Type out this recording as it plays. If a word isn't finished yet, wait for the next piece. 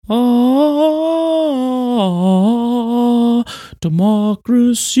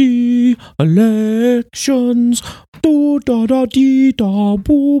Democracy, elections, do da da dee da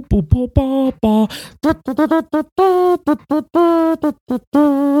boo boo ba ba ba.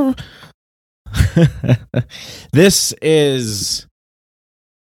 This is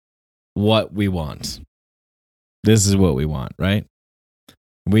what we want. This is what we want, right?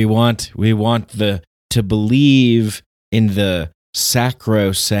 We want to believe in the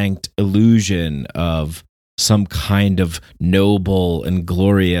sacrosanct illusion of some kind of noble and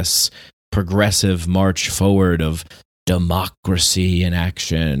glorious progressive march forward of democracy in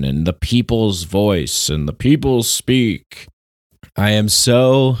action and the people's voice and the people speak. I am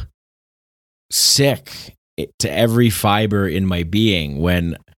so sick to every fiber in my being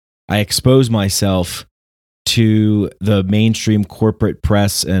when I expose myself to the mainstream corporate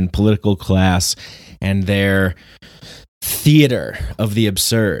press and political class and their theater of the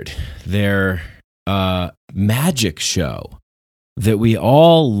absurd, their magic show that we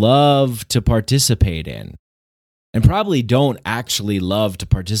all love to participate in and probably don't actually love to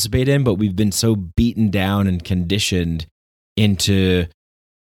participate in, but we've been so beaten down and conditioned into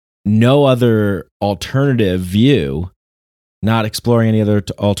no other alternative view, not exploring any other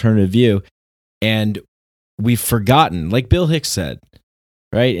alternative view. And we've forgotten, like Bill Hicks said,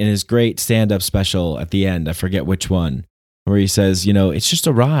 right, in his great stand-up special at the end, I forget which one, where he says, it's just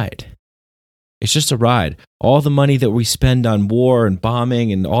a ride. It's just a ride. All the money that we spend on war and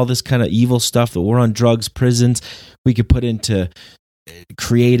bombing and all this kind of evil stuff, the war on drugs, prisons, we could put into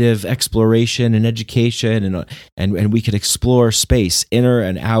creative exploration and education, and we could explore space, inner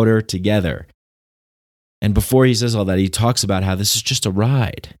and outer, together. And before he says all that, he talks about how this is just a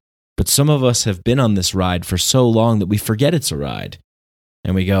ride. But some of us have been on this ride for so long that we forget it's a ride.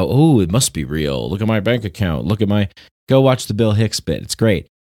 And we go, oh, it must be real. Look at my bank account. Go watch the Bill Hicks bit. It's great.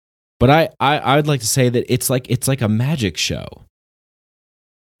 But I would like to say that it's like a magic show.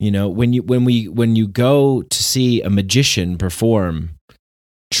 When you go to see a magician perform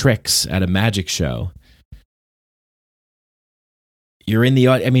tricks at a magic show, you're in the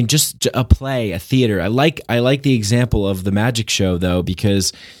audience. I mean, just a play, a theater. I like the example of the magic show though,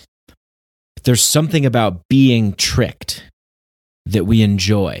 because there's something about being tricked that we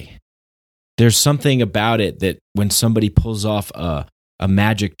enjoy. There's something about it that when somebody pulls off a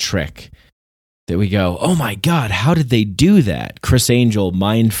magic trick that we go, oh my God, how did they do that? Chris Angel,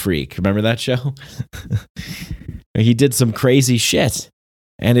 Mind Freak. Remember that show? He did some crazy shit.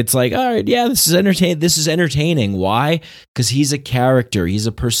 And it's like, all right, yeah, this is entertaining. Why? Because he's a character. He's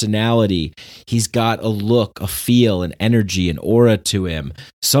a personality. He's got a look, a feel, an energy, an aura to him.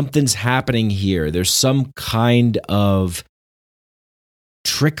 Something's happening here. There's some kind of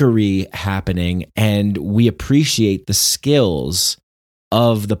trickery happening, and we appreciate the skills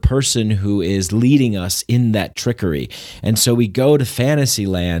of the person who is leading us in that trickery. And so we go to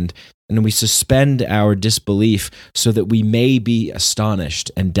Fantasyland and we suspend our disbelief so that we may be astonished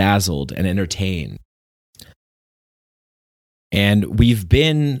and dazzled and entertained. And we've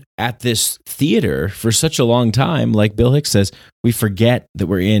been at this theater for such a long time, like Bill Hicks says, we forget that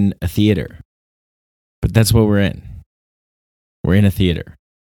we're in a theater. But that's what we're in. We're in a theater.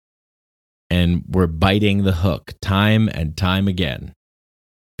 And we're biting the hook time and time again.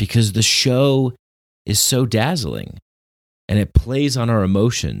 Because the show is so dazzling. And it plays on our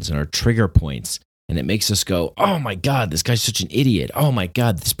emotions and our trigger points. And it makes us go, oh my God, this guy's such an idiot. Oh my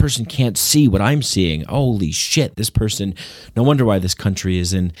God, this person can't see what I'm seeing. Holy shit, this person, no wonder why this country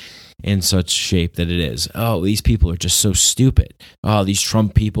is in such shape that it is. Oh, these people are just so stupid. Oh, these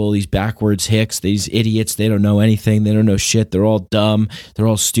Trump people, these backwards hicks, these idiots, they don't know anything. They don't know shit. They're all dumb. They're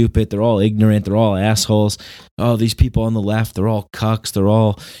all stupid. They're all ignorant. They're all assholes. Oh, these people on the left, they're all cucks. They're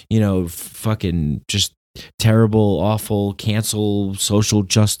all, fucking just terrible, awful, cancel, social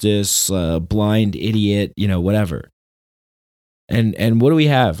justice, blind idiot, whatever. And what do we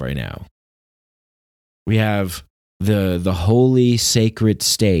have right now? We have the holy sacred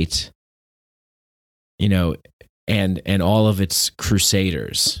state, and all of its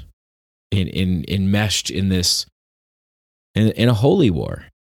crusaders enmeshed in this in a holy war.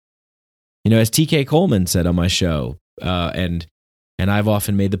 As TK Coleman said on my show, and I've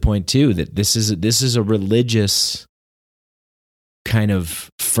often made the point too, that this is a religious kind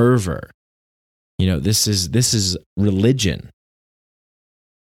of fervor. This is religion.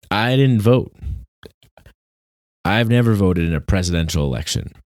 I didn't vote. I've never voted in a presidential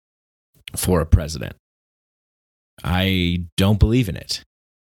election for a president. I don't believe in it.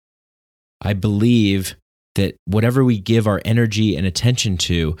 I believe that whatever we give our energy and attention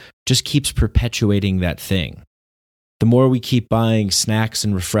to just keeps perpetuating that thing. the more we keep buying snacks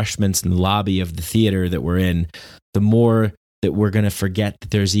and refreshments in the lobby of the theater that we're in, the more that we're going to forget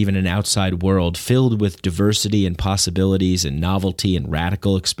that there's even an outside world filled with diversity and possibilities and novelty and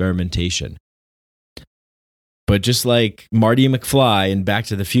radical experimentation. But just like Marty McFly in Back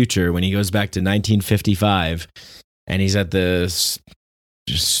to the Future, when he goes back to 1955 and he's at the,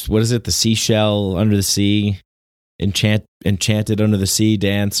 what is it, the seashell under the sea, enchanted under the sea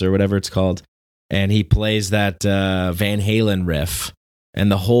dance or whatever it's called. And he plays that Van Halen riff and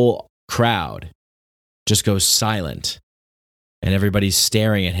the whole crowd just goes silent. And everybody's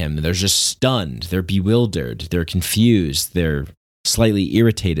staring at him. They're just stunned. They're bewildered. They're confused. They're slightly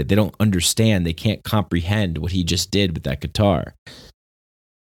irritated. They don't understand. They can't comprehend what he just did with that guitar.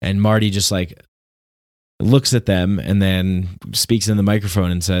 And Marty just like looks at them and then speaks in the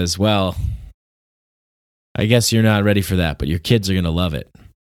microphone and says, well, I guess you're not ready for that, but your kids are going to love it.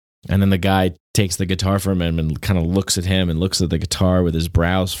 And then the guy takes the guitar from him and kind of looks at him and looks at the guitar with his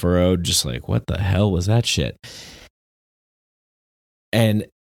brows furrowed, just like, what the hell was that shit? And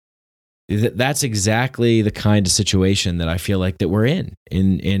that's exactly the kind of situation that I feel like that we're in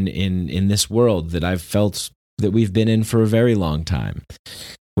this world that I've felt that we've been in for a very long time,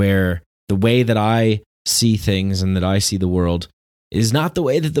 where the way that I see things and that I see the world is not the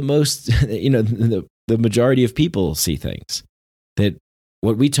way that the most, the majority of people see things. That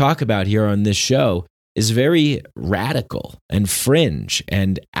what we talk about here on this show is very radical and fringe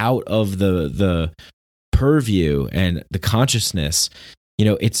and out of the purview and the consciousness.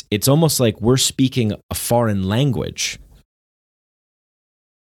 It's almost like we're speaking a foreign language,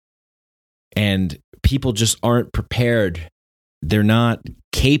 and people just aren't prepared. They're not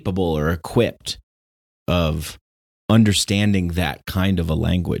capable or equipped of understanding that kind of a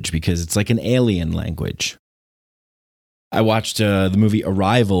language because it's like an alien language. I watched the movie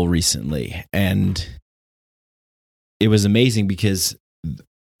Arrival recently, and it was amazing because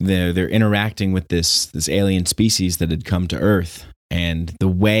they're interacting with this alien species that had come to Earth, and the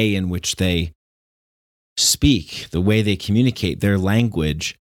way in which they speak, the way they communicate their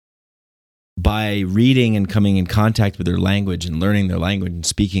language, by reading and coming in contact with their language and learning their language and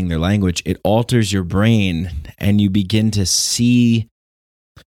speaking their language, it alters your brain and you begin to see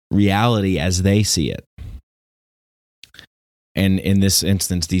reality as they see it. And in this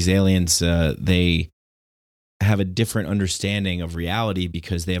instance, these aliens, they have a different understanding of reality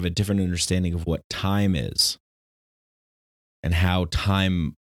because they have a different understanding of what time is and how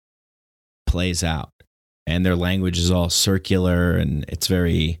time plays out. And their language is all circular, and it's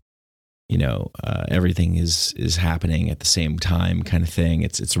very, everything is happening at the same time kind of thing.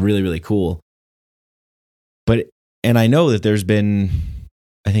 It's really, really cool. And I know that there's been,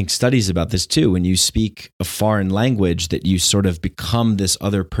 I think, studies about this too. When you speak a foreign language, that you sort of become this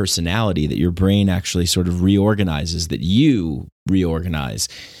other personality, that your brain actually sort of reorganizes, that you reorganize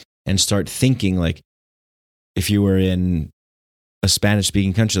and start thinking like if you were in a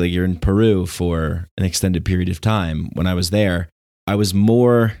Spanish-speaking country, like you're in Peru for an extended period of time. When I was there, I was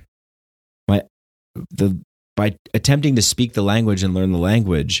more by attempting to speak the language and learn the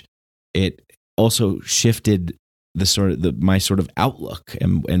language, it also shifted my sort of outlook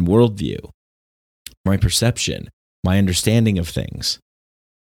and worldview, my perception, my understanding of things.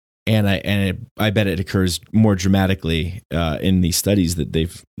 And I bet it occurs more dramatically in these studies that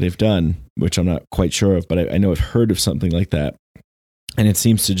they've done, which I'm not quite sure of, but I know I've heard of something like that. And it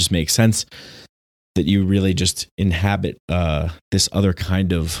seems to just make sense that you really just inhabit this other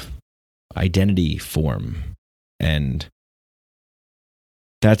kind of identity form. And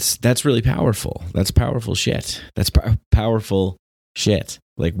that's really powerful. That's powerful shit. That's powerful shit.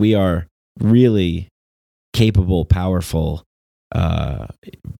 Like, we are really capable, powerful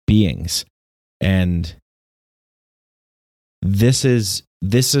beings. And this is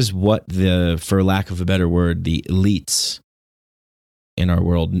what for lack of a better word, the elites in our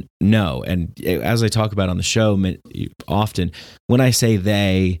world know. And as I talk about on the show often, when I say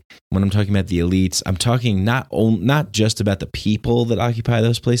when I'm talking about the elites, I'm talking not just about the people that occupy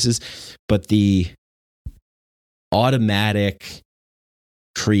those places, but the automatic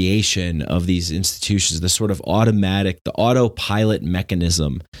creation of these institutions, the sort of the autopilot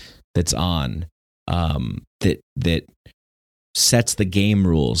mechanism that's on, that sets the game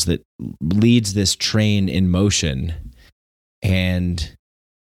rules, that leads this train in motion. And,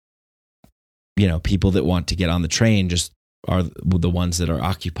 people that want to get on the train just are the ones that are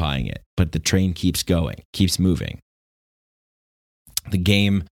occupying it. But the train keeps going, keeps moving. The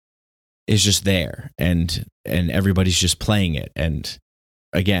game is just there, and everybody's just playing it. And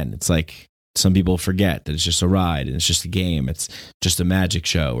again, it's like some people forget that it's just a ride and it's just a game. It's just a magic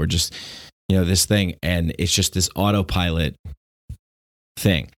show, or just, this thing, and it's just this autopilot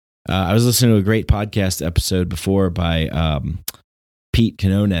thing. I was listening to a great podcast episode before by Pete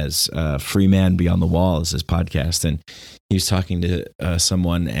Quinones, Free Man Beyond the Wall is his podcast, and he was talking to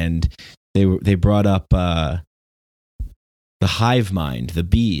someone, and they brought up the hive mind, the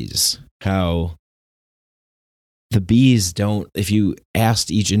bees, how the bees don't, if you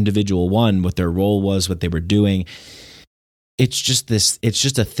asked each individual one what their role was, what they were doing, it's just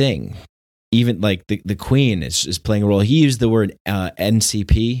a thing. Even like the queen is playing a role. He used the word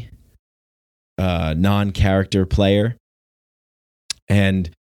NCP, non-character player. And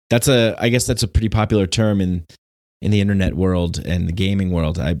I guess that's a pretty popular term in the internet world and the gaming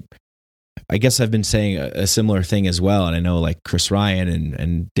world. I guess I've been saying a similar thing as well. And I know like Chris Ryan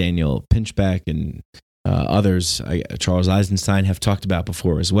and Daniel Pinchbeck and others, Charles Eisenstein, have talked about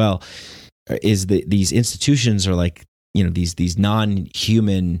before as well, is that these institutions are like, these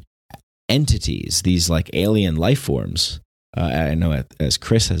non-human entities, these like alien life forms. I know, as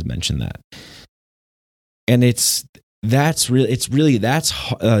Chris has mentioned that. And that's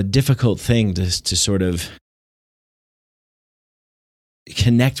a difficult thing to sort of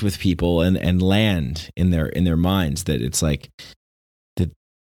connect with people and land in their minds, that it's like that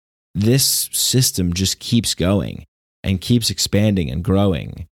this system just keeps going and keeps expanding and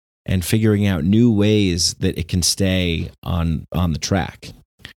growing and figuring out new ways that it can stay on the track.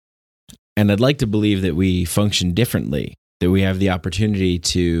 And I'd like to believe that we function differently, that we have the opportunity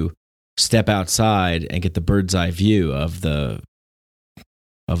to step outside and get the bird's eye view of the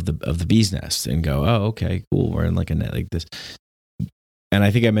bee's nest and go, oh, okay, cool, we're in like a net like this. And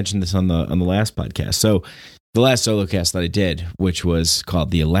I think I mentioned this on the last podcast. So the last solo cast that I did, which was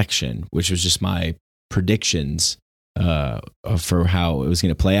called The Election, which was just my predictions for how it was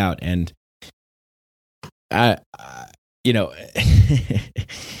going to play out. And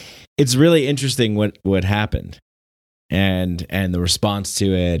it's really interesting what happened and the response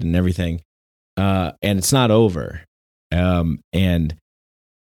to it and everything. And it's not over. And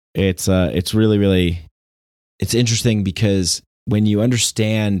it's really, really, it's interesting because when you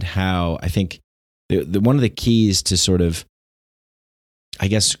understand how, I think one of the keys to sort of, I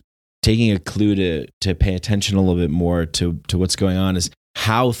guess, taking a clue to pay attention a little bit more to what's going on is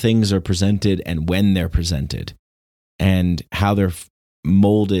how things are presented and when they're presented and how they're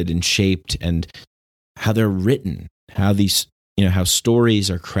molded and shaped and how they're written, how these, how stories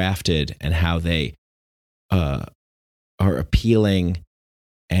are crafted and how they are appealing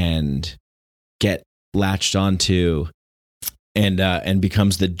and get latched onto and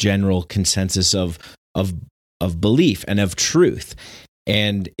becomes the general consensus of belief and of truth.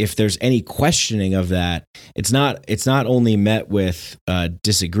 And if there's any questioning of that, it's not only met with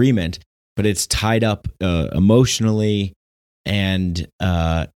disagreement, but it's tied up emotionally, and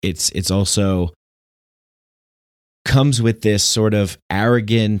it's also comes with this sort of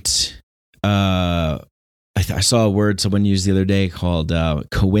arrogant. I saw a word someone used the other day called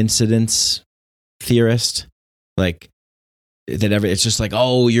coincidence theorist, like that. It's just like,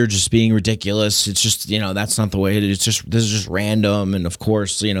 oh, you're just being ridiculous. It's just, that's not the way it is. This is just random, and of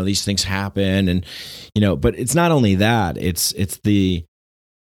course, these things happen, and but it's not only that. It's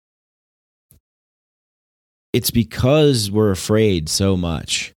because we're afraid so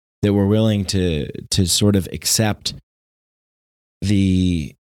much that we're willing to sort of accept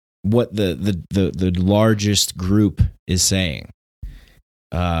what the largest group is saying.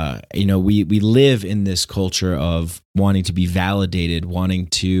 We live in this culture of wanting to be validated, wanting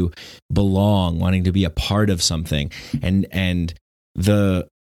to belong, wanting to be a part of something, and the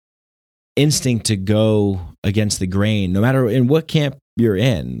instinct to go against the grain, no matter in what camp you're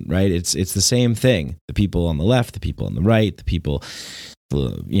in, right? It's the same thing. The people on the left, the people on the right, the people,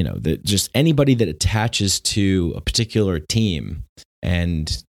 just anybody that attaches to a particular team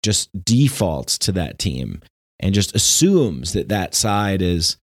and just defaults to that team and just assumes that side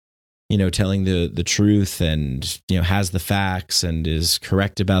is, telling the truth and, has the facts and is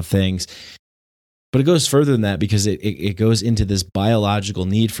correct about things. But it goes further than that because it goes into this biological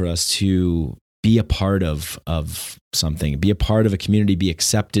need for us to be a part of something, be a part of a community, be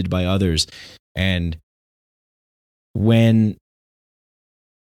accepted by others. And when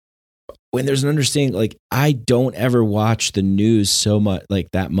there's an understanding, like, I don't ever watch the news so much, like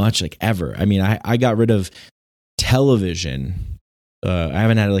ever. I mean, I got rid of television. I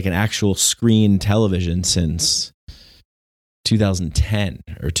haven't had like an actual screen television since 2010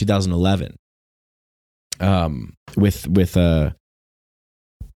 or 2011. With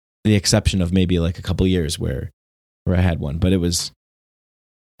the exception of maybe like a couple years where I had one, but it was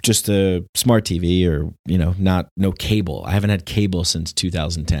just a smart TV or, no cable. I haven't had cable since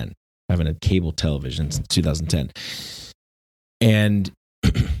 2010. having a cable television since 2010. And,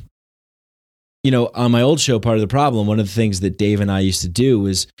 on my old show, Part of the Problem, one of the things that Dave and I used to do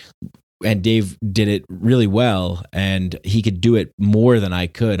was, and Dave did it really well, and he could do it more than I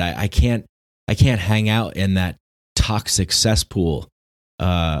could. I can't hang out in that toxic cesspool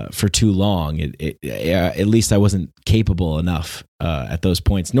for too long. At least I wasn't capable enough at those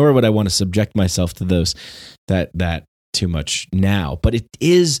points, nor would I want to subject myself to those that too much now. But it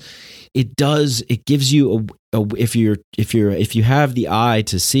gives you if you have the eye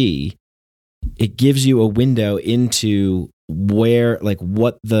to see, it gives you a window into where, like,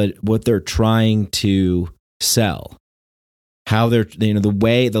 what they're trying to sell, how they're,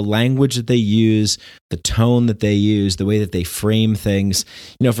 the language that they use, the tone that they use, the way that they frame things.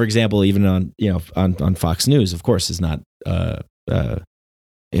 For example, even on Fox News, of course, is not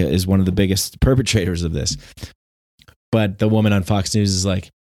is one of the biggest perpetrators of this. But the woman on Fox News is like,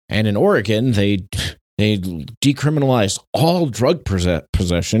 and in Oregon, they decriminalized all drug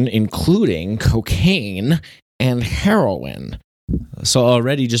possession, including cocaine and heroin. So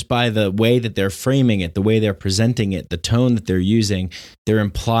already, just by the way that they're framing it, the way they're presenting it, the tone that they're using, they're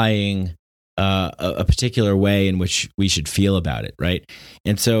implying a particular way in which we should feel about it, right?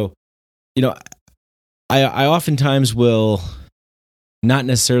 And so, I oftentimes will not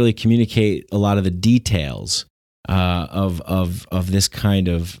necessarily communicate a lot of the details of this kind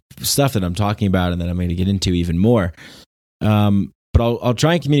of stuff that I'm talking about and that I'm going to get into even more. But I'll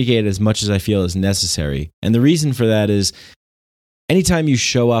try and communicate as much as I feel is necessary. And the reason for that is, anytime you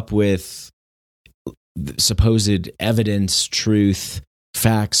show up with supposed evidence, truth,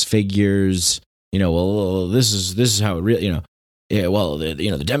 facts, figures, this is how it really,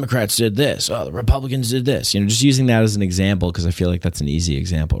 the Democrats did this, the Republicans did this, just using that as an example, because I feel like that's an easy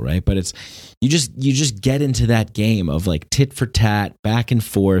example, right? But it's, you just get into that game of like tit for tat, back and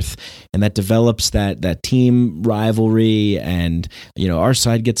forth, and that develops that team rivalry, and our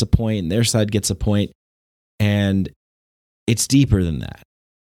side gets a point and their side gets a point, and it's deeper than that,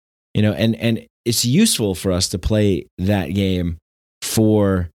 and it's useful for us to play that game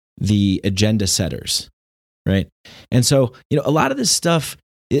for the agenda setters. Right. And so, a lot of this stuff,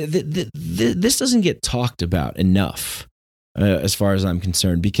 this doesn't get talked about enough as far as I'm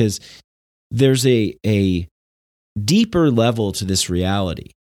concerned, because there's a deeper level to this reality.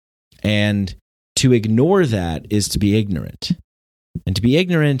 And to ignore that is to be ignorant. And to be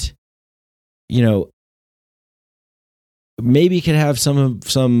ignorant, maybe can have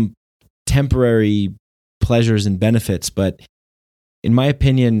some temporary pleasures and benefits, but in my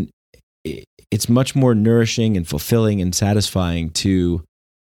opinion, it's much more nourishing and fulfilling and satisfying to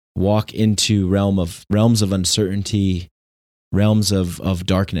walk into realms of uncertainty, realms of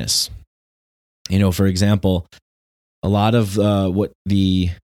darkness. For example, a lot of what the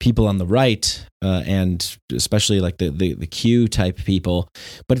people on the right, and especially like the Q type people,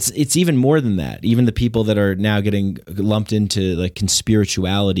 but it's even more than that. Even the people that are now getting lumped into like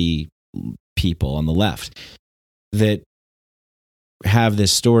conspirituality people on the left, that have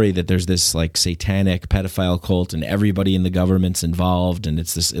this story that there's this like satanic pedophile cult and everybody in the government's involved, and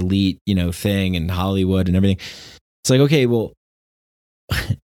it's this elite, thing in Hollywood and everything. It's like, okay, well,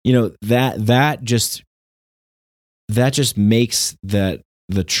 that just makes that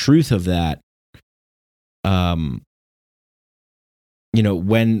the truth of that, when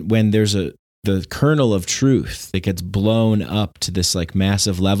there's the kernel of truth that gets blown up to this like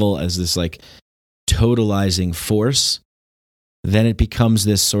massive level as this like totalizing force, then it becomes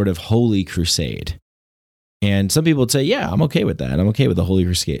this sort of holy crusade. And some people would say, yeah, I'm okay with that. I'm okay with the holy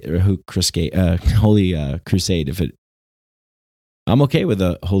crusade. I'm okay with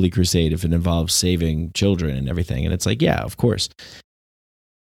a holy crusade if it involves saving children and everything. And it's like, yeah, of course.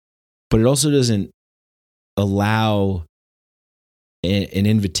 But it also doesn't allow an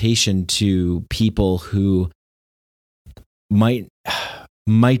invitation to people who might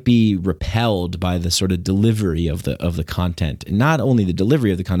be repelled by the sort of delivery of the content, and not only the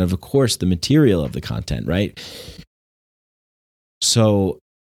delivery of the content, of course, the material of the content, right? So,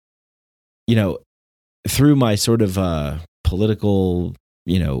 through my sort of political,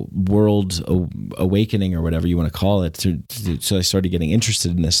 world awakening or whatever you want to call it, so I started getting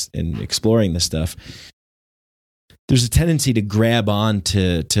interested in this and exploring this stuff. There's a tendency to grab on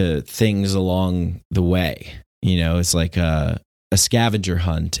to things along the way. It's like a scavenger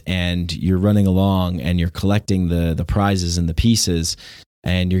hunt, and you're running along and you're collecting the prizes and the pieces,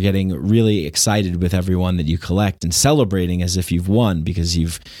 and you're getting really excited with everyone that you collect and celebrating as if you've won because you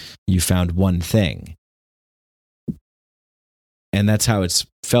found one thing. And that's how it's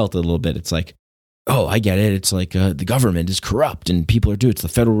felt a little bit. It's like, oh, I get it. It's like the government is corrupt and people are doing it's the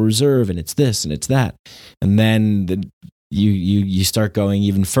Federal Reserve and it's this and it's that. And then you start going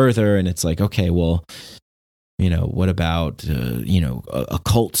even further and it's like, okay, well, what about,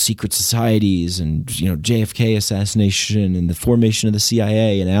 occult secret societies and, JFK assassination and the formation of the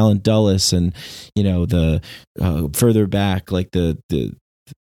CIA and Allen Dulles and, the further back, like the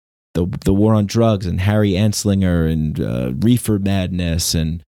war on drugs and Harry Anslinger and reefer madness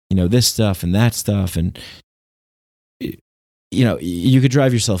and, this stuff and that stuff. And, you could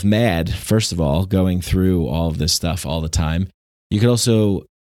drive yourself mad, first of all, going through all of this stuff all the time. You could also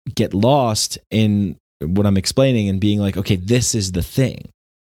get lost in what I'm explaining and being like, okay, this is the thing.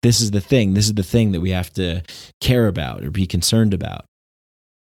 This is the thing. This is the thing that we have to care about or be concerned about.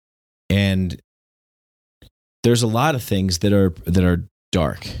 And there's a lot of things that are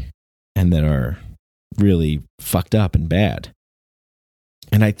dark and that are really fucked up and bad.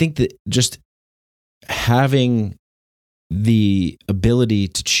 And I think that just having the ability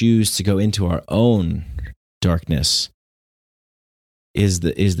to choose to go into our own darkness is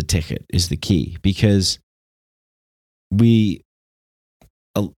the ticket, is the key, because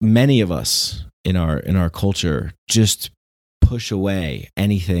many of us in our culture just push away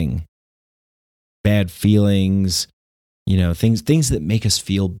anything, bad feelings, things that make us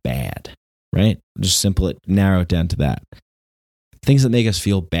feel bad, right? Just narrow it down to that. Things that make us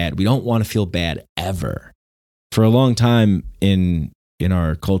feel bad. We don't want to feel bad ever. For a long time in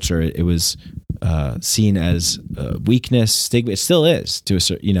our culture, it was seen as weakness, stigma. It still is to a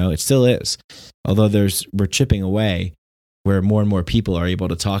certain, it still is. Although we're chipping away where more and more people are able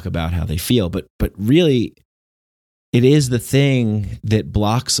to talk about how they feel, but really, it is the thing that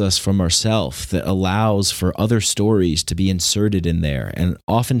blocks us from ourselves, that allows for other stories to be inserted in there. And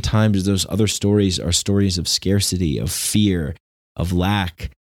oftentimes those other stories are stories of scarcity, of fear, of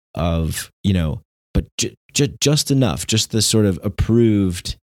lack, of, but just enough, just the sort of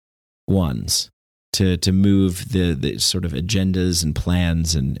approved ones to move the sort of agendas and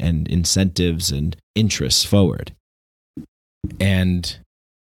plans and incentives and interests forward. And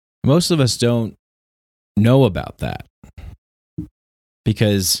most of us don't know about that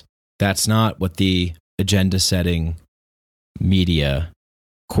because that's not what the agenda setting media,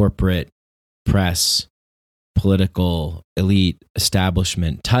 corporate, press, political, elite,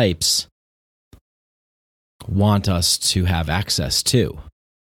 establishment types want us to have access to.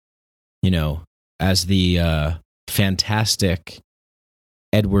 As the fantastic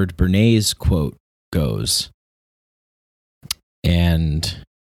Edward Bernays quote goes, and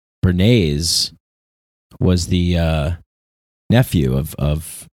Bernays was the nephew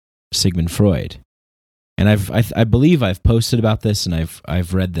of Sigmund Freud. And I believe I've posted about this and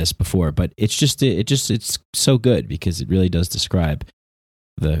I've read this before, but it's so good because it really does describe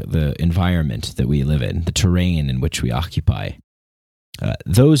the environment that we live in, the terrain in which we occupy.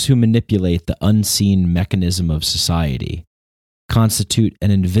 Those who manipulate the unseen mechanism of society constitute an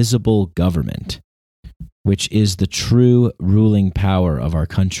invisible government, which is the true ruling power of our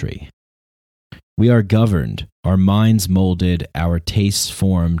country. We are governed, our minds molded, our tastes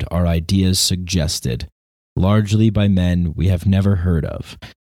formed, our ideas suggested, largely by men we have never heard of.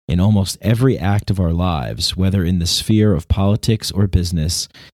 In almost every act of our lives, whether in the sphere of politics or business,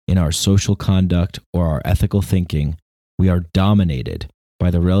 in our social conduct or our ethical thinking, we are dominated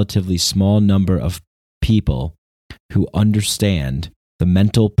by the relatively small number of people who understand the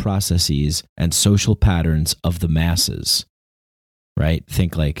mental processes and social patterns of the masses. Right?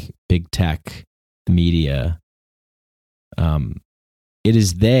 Think like big tech, media. It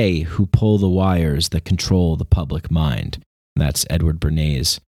is they who pull the wires that control the public mind. That's Edward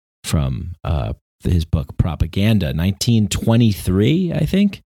Bernays from his book Propaganda, 1923, I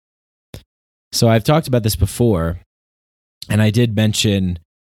think. So I've talked about this before, and I did mention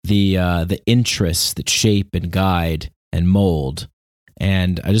the interests that shape and guide and mold.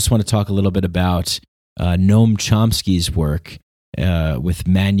 And I just want to talk a little bit about Noam Chomsky's work with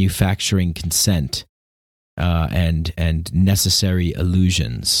manufacturing consent and necessary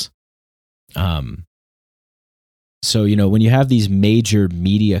illusions. So, when you have these major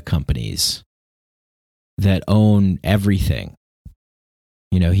media companies that own everything,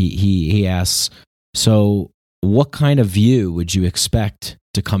 he asks, so what kind of view would you expect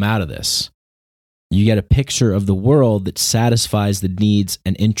to come out of this? You get a picture of the world that satisfies the needs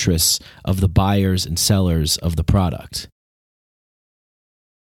and interests of the buyers and sellers of the product.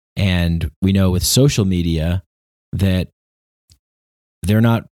 And we know with social media that they're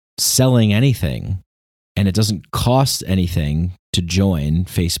not selling anything, and it doesn't cost anything to join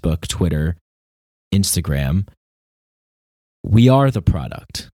Facebook, Twitter, Instagram. We are the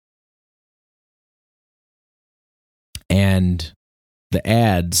product. And the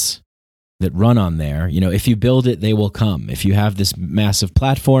ads that run on there, if you build it, they will come. If you have this massive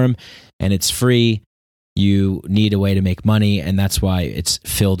platform and it's free, you need a way to make money, and that's why it's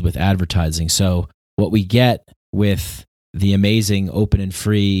filled with advertising. So what we get with the amazing open and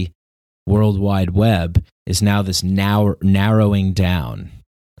free World Wide Web is now this narrowing down.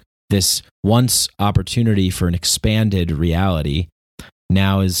 This once opportunity for an expanded reality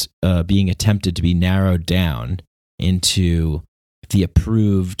now is being attempted to be narrowed down into the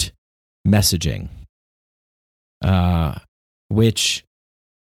approved messaging, which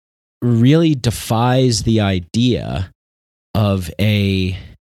really defies the idea of a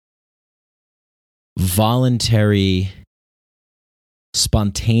voluntary,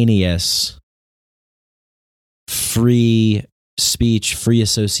 spontaneous, free speech, free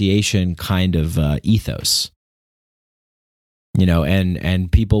association kind of ethos.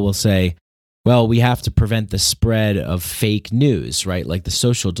 And people will say, well, we have to prevent the spread of fake news, right? Like the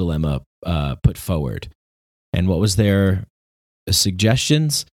Social Dilemma put forward. And what was their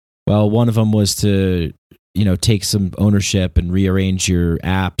suggestions? Well, one of them was to, take some ownership and rearrange your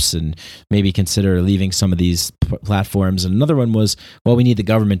apps and maybe consider leaving some of these platforms. And another one was, well, we need the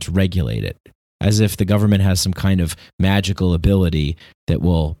government to regulate it, as if the government has some kind of magical ability that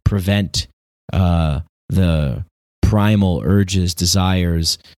will prevent the primal urges,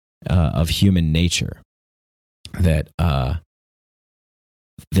 desires of human nature. That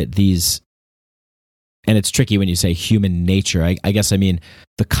these, and it's tricky when you say human nature. I guess I mean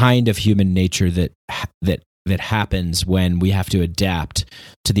the kind of human nature that happens when we have to adapt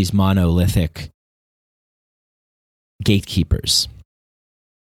to these monolithic gatekeepers.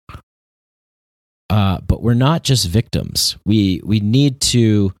 But we're not just victims. We need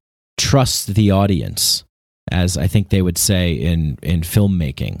to trust the audience, as I think they would say in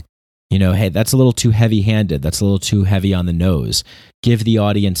filmmaking. Hey, that's a little too heavy-handed. That's a little too heavy on the nose. Give the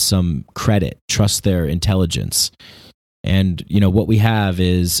audience some credit. Trust their intelligence. And, what we have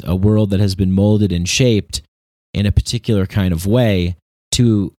is a world that has been molded and shaped in a particular kind of way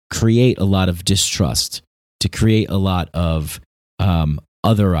to create a lot of distrust, to create a lot of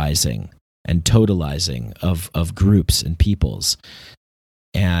otherizing and totalizing of groups and peoples.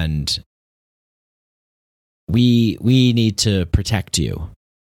 And we need to protect you.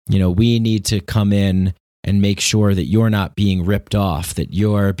 We need to come in and make sure that you're not being ripped off, that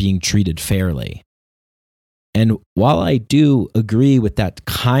you're being treated fairly. And while I do agree with that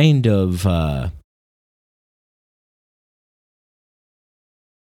kind of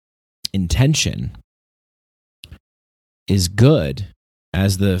intention is good,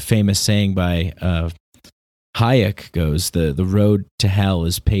 as the famous saying by Hayek goes, the road to hell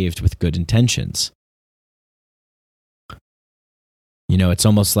is paved with good intentions. It's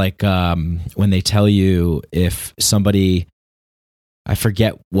almost like when they tell you if somebody, I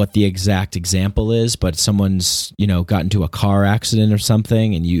forget what the exact example is, but someone's, got into a car accident or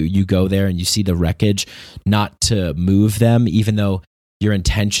something, and you go there and you see the wreckage, not to move them, even though your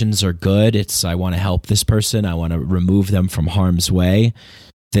intentions are good. It's, I want to help this person. I want to remove them from harm's way.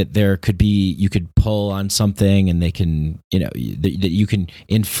 That there could be, you could pull on something and they can, that you can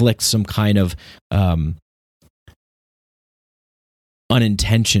inflict some kind of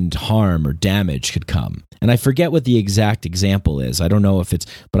unintentioned harm or damage could come. And I forget what the exact example is. I don't know if it's,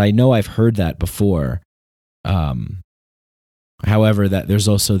 but I know I've heard that before. However, that there's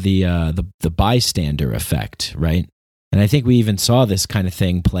also the bystander effect, right? And I think we even saw this kind of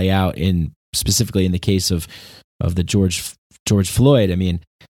thing play out specifically in the case of the George Floyd. I mean,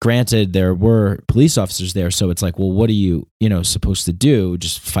 granted, there were police officers there, so it's like, well, what are you supposed to do?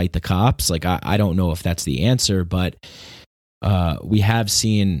 Just fight the cops? Like, I don't know if that's the answer, but we have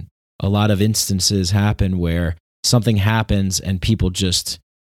seen a lot of instances happen where something happens and people just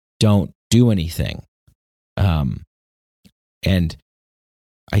don't do anything. And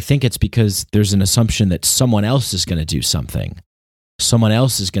I think it's because there's an assumption that someone else is going to do something. Someone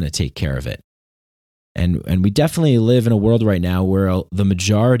else is going to take care of it. And we definitely live in a world right now where the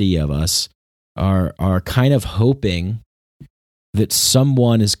majority of us are kind of hoping that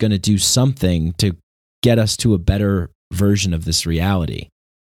someone is going to do something to get us to a better version of this reality.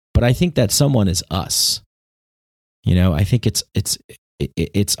 But I think that someone is us. I think it's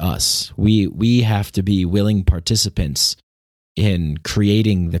us. We have to be willing participants in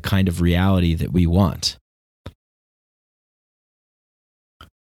creating the kind of reality that we want.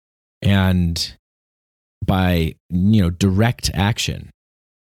 And by, direct action,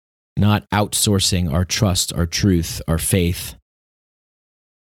 not outsourcing our trust, our truth, our faith.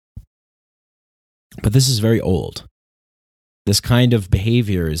 But this is very old. This kind of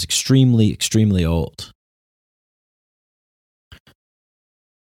behavior is extremely, extremely old.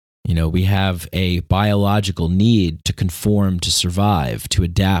 We have a biological need to conform to survive, to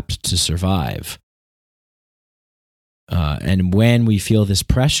adapt to survive. And when we feel this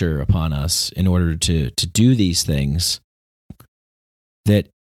pressure upon us in order to do these things, that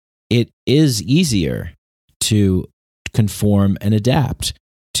it is easier to conform and adapt,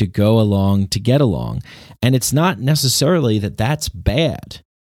 to go along, to get along. And it's not necessarily that that's bad.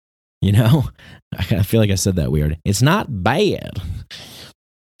 I feel like I said that weird. It's not bad.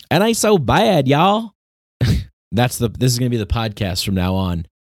 It ain't so bad, y'all. This is going to be the podcast from now on.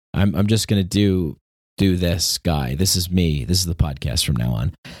 I'm just going to do this guy. This is me. This is the podcast from now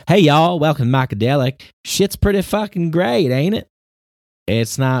on. Hey, y'all. Welcome to Macadelic. Shit's pretty fucking great, ain't it?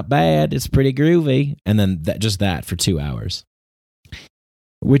 It's not bad. It's pretty groovy. And then just that for 2 hours.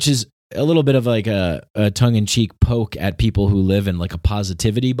 Which is a little bit of like a tongue-in-cheek poke at people who live in like a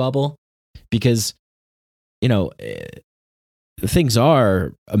positivity bubble. Because, things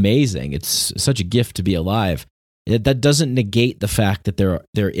are amazing. It's such a gift to be alive. That doesn't negate the fact that there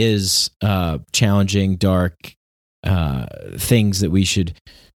is challenging, dark things that we should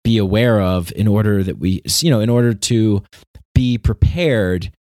be aware of in order to be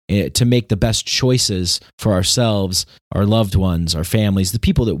prepared to make the best choices for ourselves, our loved ones, our families, the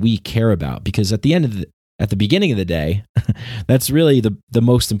people that we care about. Because at the beginning of the day, that's really the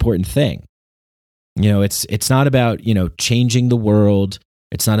most important thing. It's not about, changing the world.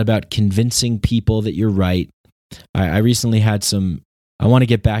 It's not about convincing people that you're right. I recently had I want to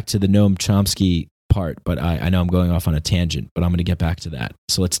get back to the Noam Chomsky part, but I know I'm going off on a tangent, but I'm going to get back to that.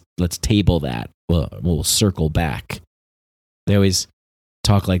 So let's table that. We'll circle back. They always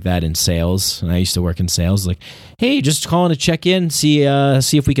talk like that in sales, and I used to work in sales. Like, hey, just calling to check in, see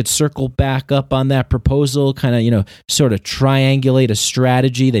if we could circle back up on that proposal. Kind of, sort of triangulate a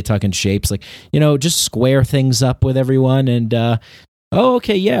strategy. They talk in shapes, like, just square things up with everyone. And oh,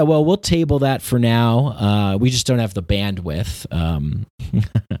 okay, yeah. Well, we'll table that for now. We just don't have the bandwidth.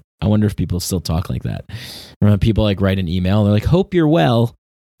 I wonder if people still talk like that. Remember, people like write an email. They're like, "Hope you're well."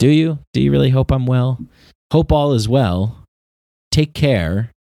 Do you? Do you really hope I'm well? Hope all is well. Take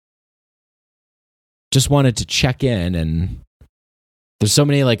care. Just wanted to check in, and there's so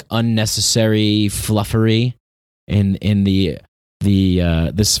many like unnecessary fluffery in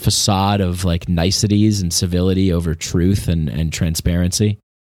this facade of like niceties and civility over truth and transparency.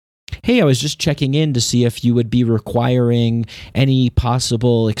 Hey, I was just checking in to see if you would be requiring any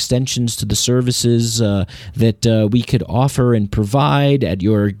possible extensions to the services that we could offer and provide at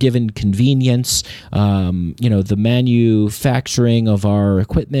your given convenience. The manufacturing of our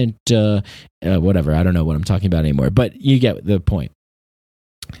equipment, whatever. I don't know what I'm talking about anymore, but you get the point.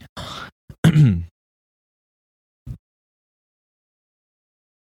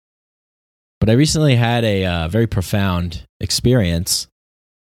 But I recently had a very profound experience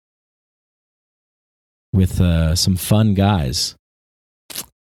with some fun guys.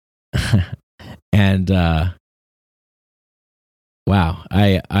 And wow,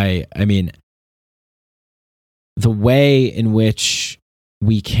 I mean, the way in which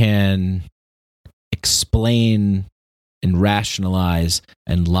we can explain and rationalize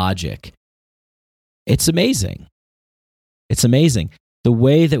and logic, it's amazing. It's amazing. The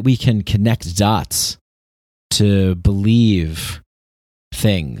way that we can connect dots to believe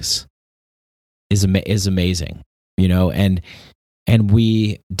things is amazing, and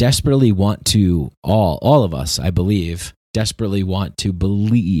we desperately want to, all of us, I believe, desperately want to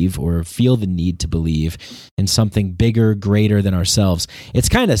believe or feel the need to believe in something bigger, greater than ourselves. It's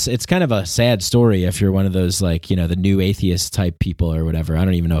kind of a sad story if you're one of those, like, the new atheist type people or whatever. I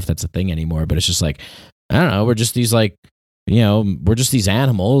don't even know if that's a thing anymore, but it's just like, I don't know, we're just these like, we're just these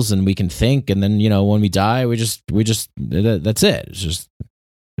animals, and we can think, and then, when we die, we just that's it. It's just,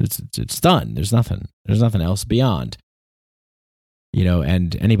 it's done. There's nothing else beyond.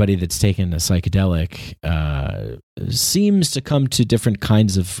 And anybody that's taken a psychedelic seems to come to different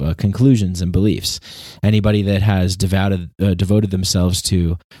kinds of conclusions and beliefs. Anybody that has devoted themselves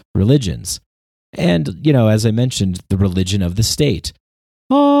to religions, and as I mentioned, the religion of the state.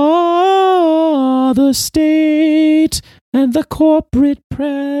 The state and the corporate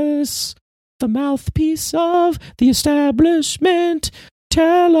press, the mouthpiece of the establishment,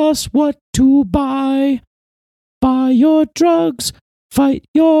 tell us what to buy. Buy your drugs, fight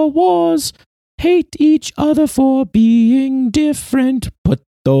your wars, hate each other for being different. Put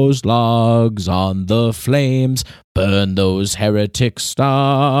those logs on the flames, burn those heretics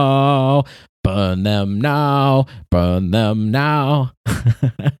now. Burn them now, burn them now.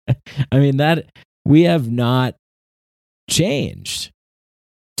 I mean, that we have not changed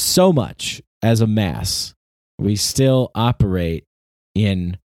so much as a mass. We still operate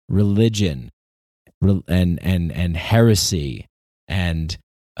in religion and heresy and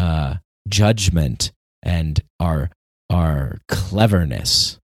judgment and our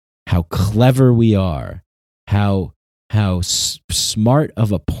cleverness, how clever we are, how smart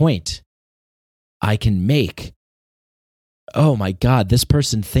of a point I can make. Oh my God, this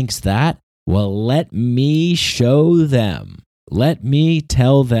person thinks that? Well, let me show them. Let me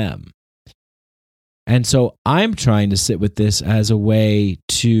tell them. And so I'm trying to sit with this as a way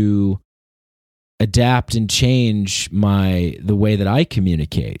to adapt and change the way that I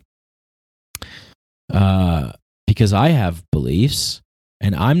communicate. Because I have beliefs,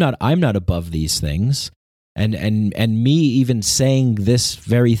 and I'm not above these things. And me even saying this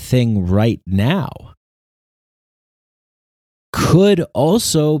very thing right now could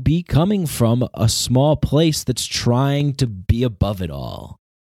also be coming from a small place that's trying to be above it all,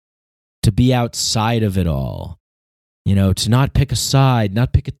 to be outside of it all, to not pick a side,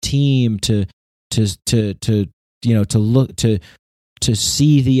 not pick a team, to look to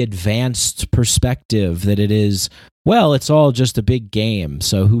see the advanced perspective that it is, well, it's all just a big game,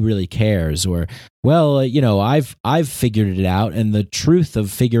 so who really cares? Or, well, I've figured it out, and the truth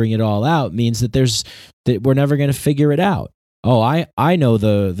of figuring it all out means that we're never going to figure it out. Oh, I know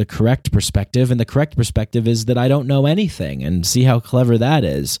the correct perspective, and the correct perspective is that I don't know anything, and see how clever that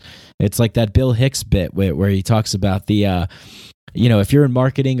is. It's like that Bill Hicks bit where he talks about the, if you're in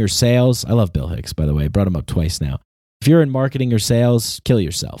marketing or sales, I love Bill Hicks, by the way, brought him up twice now. If you're in marketing or sales, kill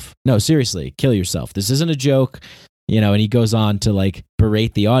yourself. No, seriously, kill yourself. This isn't a joke, and he goes on to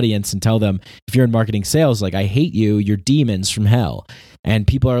berate the audience and tell them, if you're in marketing sales, I hate you, you're demons from hell. And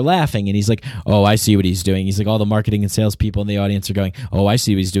people are laughing, and he's like, oh, I see what he's doing. He's like, all the marketing and sales people in the audience are going, oh, I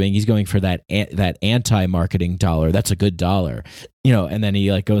see what he's doing. He's going for that anti-marketing dollar. That's a good dollar. And then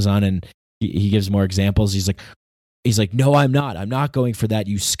he goes on and he gives more examples. He's like, no, I'm not. I'm not going for that,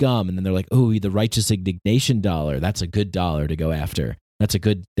 you scum. And then they're like, oh, the righteous indignation dollar. That's a good dollar to go after. That's a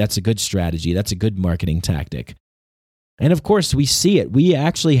good strategy. That's a good marketing tactic. And of course, we see it. We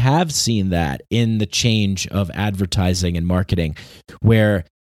actually have seen that in the change of advertising and marketing, where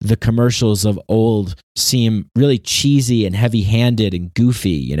the commercials of old seem really cheesy and heavy-handed and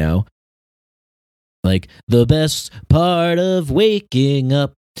goofy, Like, the best part of waking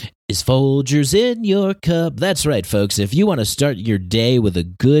up is Folgers in your cup. That's right, folks. If you want to start your day with a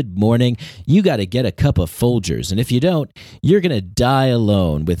good morning, you got to get a cup of Folgers. And if you don't, you're going to die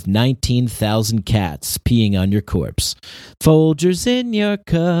alone with 19,000 cats peeing on your corpse. Folgers in your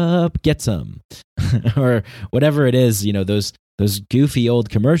cup. Get some. Or whatever it is, those goofy old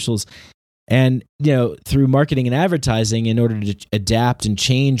commercials. And, through marketing and advertising, in order to adapt and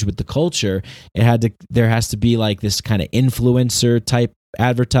change with the culture, there has to be this kind of influencer type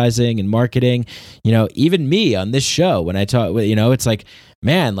advertising and marketing. Even me on this show, when I talk, it's like,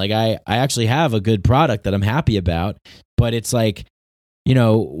 man, I actually have a good product that I'm happy about, but it's like,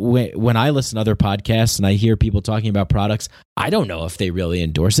 when I listen to other podcasts and I hear people talking about products, I don't know if they really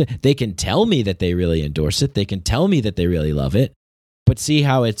endorse it. They can tell me that they really endorse it. They can tell me that they really love it. But see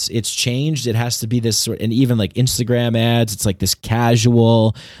how it's changed? It has to be this sort, and even Instagram ads, it's this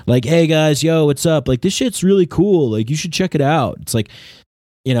casual, hey guys, yo, what's up? This shit's really cool. You should check it out. It's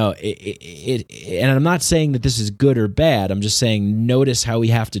and I'm not saying that this is good or bad. I'm just saying, notice how we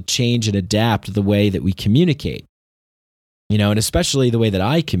have to change and adapt the way that we communicate. And especially the way that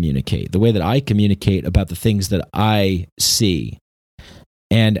I communicate about the things that I see.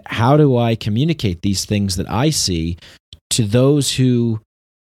 And how do I communicate these things that I see to those who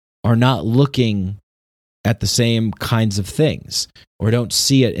are not looking at the same kinds of things or don't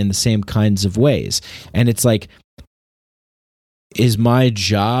see it in the same kinds of ways? And it's is my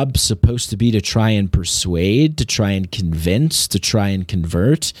job supposed to be to try and persuade, to try and convince, to try and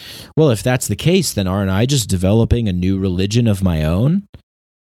convert? Well, if that's the case, then aren't I just developing a new religion of my own?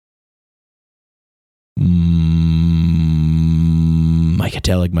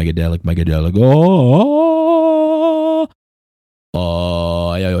 Mycadelic.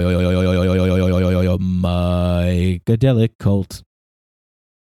 Oh, Mycadelic cult.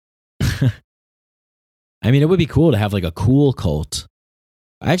 I mean, it would be cool to have a cool cult.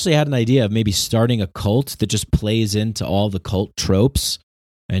 I actually had an idea of maybe starting a cult that just plays into all the cult tropes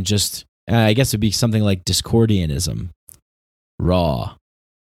and just, I guess it would be something like Discordianism. Raw.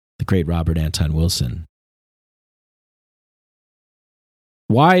 The great Robert Anton Wilson.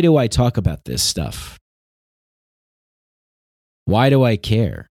 Why do I talk about this stuff? Why do I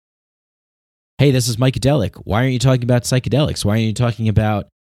care? Hey, this is Mycadelic. Why aren't you talking about psychedelics? Why aren't you talking about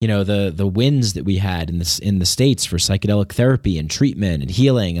the wins that we had in the States for psychedelic therapy and treatment and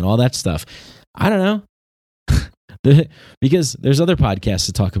healing and all that stuff? I don't know. Because there's other podcasts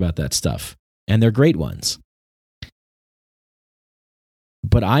that talk about that stuff, and they're great ones.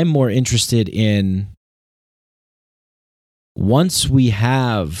 But I'm more interested in, once we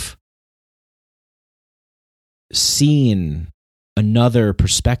have seen another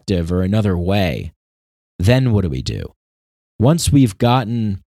perspective or another way, then what do we do? Once we've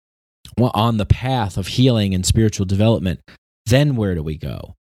gotten on the path of healing and spiritual development, then where do we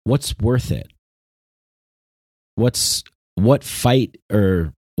go? What's worth it? What fight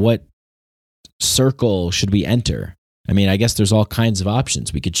or what circle should we enter? I mean, I guess there's all kinds of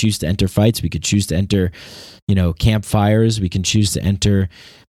options. We could choose to enter fights. We could choose to enter, campfires. We can choose to enter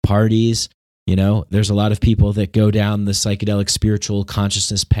parties. There's a lot of people that go down the psychedelic spiritual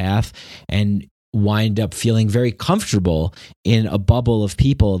consciousness path and wind up feeling very comfortable in a bubble of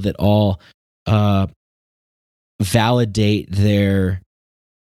people that all validate their,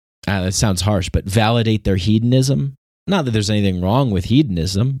 that sounds harsh, but validate their hedonism. Not that there's anything wrong with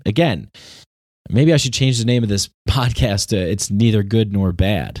hedonism. Again, maybe I should change the name of this podcast to It's Neither Good Nor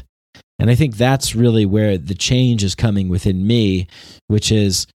Bad. And I think that's really where the change is coming within me, which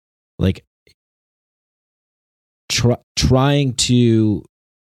is like trying to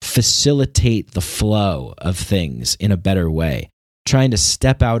facilitate the flow of things in a better way, trying to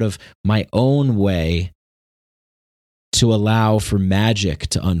step out of my own way to allow for magic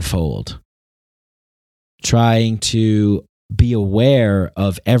to unfold, trying to be aware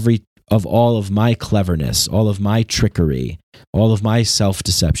of all of my cleverness, all of my trickery, all of my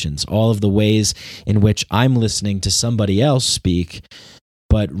self-deceptions, all of the ways in which I'm listening to somebody else speak,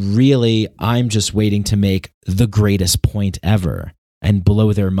 but really I'm just waiting to make the greatest point ever and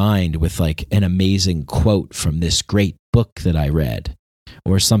blow their mind with like an amazing quote from this great book that I read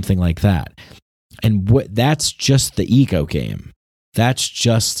or something like that. And that's just the ego game. That's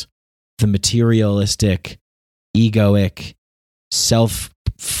just the materialistic, egoic,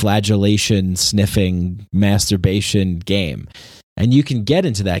 self-flagellation, sniffing, masturbation game. And you can get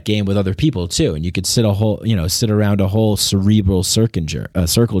into that game with other people too. And you could sit around a whole cerebral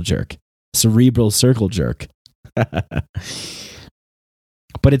circle jerk.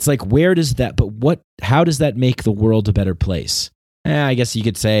 But it's like, where does that, how does that make the world a better place? I guess you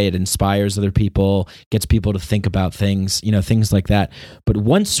could say it inspires other people, gets people to think about things, things like that. But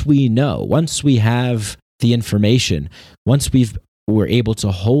once we have the information, once we're able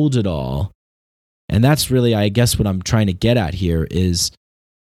to hold it all, and that's really, I guess, what I'm trying to get at here is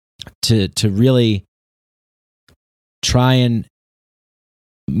to really try and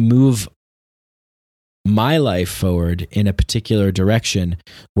move my life forward in a particular direction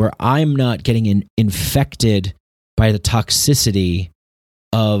where I'm not getting infected by the toxicity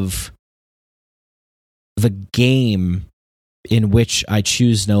of the game in which I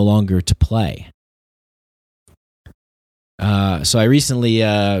choose no longer to play. So I recently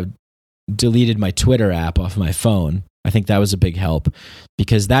deleted my Twitter app off my phone. I think that was a big help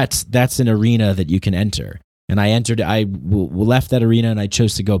because that's an arena that you can enter. And I left that arena and I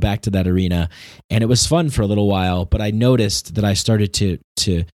chose to go back to that arena. And it was fun for a little while, but I noticed that I started to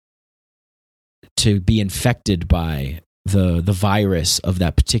be infected by the virus of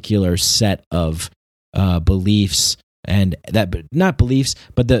that particular set of beliefs, and that not beliefs,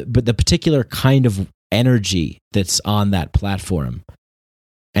 but the particular kind of energy that's on that platform,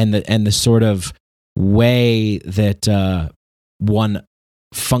 and the sort of way that one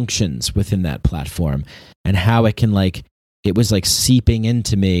functions within that platform, and how it can it was seeping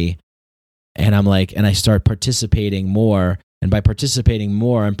into me, and I start participating more. And by participating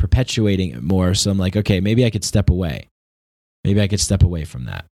more, I'm perpetuating it more. So I'm like, okay, maybe I could step away. Maybe I could step away from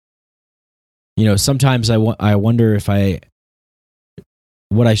that. Sometimes I wonder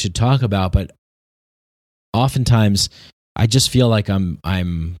what I should talk about, but oftentimes I just feel like I'm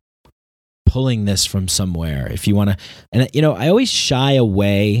pulling this from somewhere. If you want to, and I always shy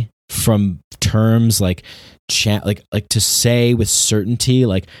away from terms like to say with certainty,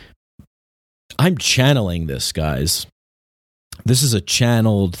 like I'm channeling this, guys. This is a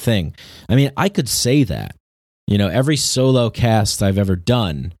channeled thing. I mean, I could say that. Every solo cast I've ever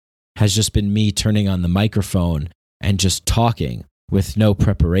done has just been me turning on the microphone and just talking with no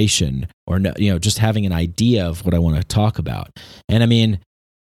preparation or no, just having an idea of what I want to talk about. And I mean,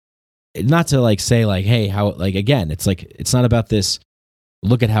 not to say hey, how, again, it's not about this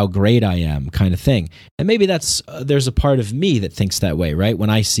look at how great I am kind of thing. And maybe there's a part of me that thinks that way, right?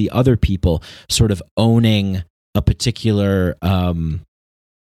 When I see other people sort of owning a particular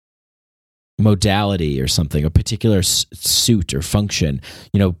modality or something, a particular suit or function,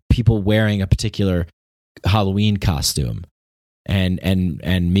 people wearing a particular Halloween costume, and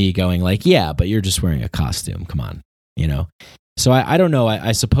me going yeah, but you're just wearing a costume. Come on, you know? So I don't know.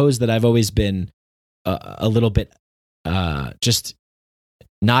 I suppose that I've always been a little bit just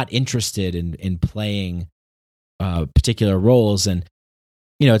not interested in playing particular roles. And,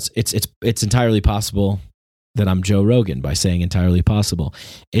 you know, it's entirely possible that I'm Joe Rogan by saying entirely possible.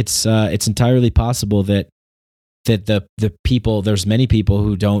 It's entirely possible that the people, there's many people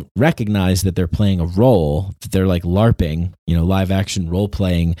who don't recognize that they're playing a role, that they're like LARPing, you know, live action role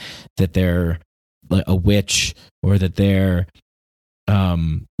playing, that they're like a witch, or that they're,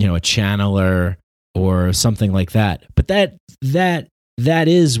 you know, a channeler or something like that. But that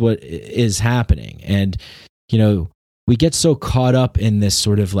is what is happening. And, you know, we get so caught up in this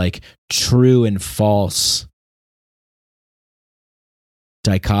sort of like true and false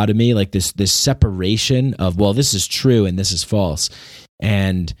dichotomy, like this separation of, well, this is true and this is false.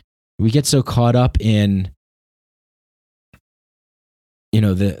 And we get so caught up in, you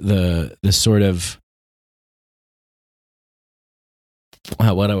know, the sort of,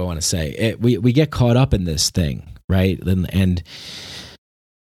 what do I want to say? We get caught up in this thing, right? And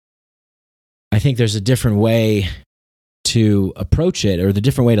I think there's a different way to approach it, or the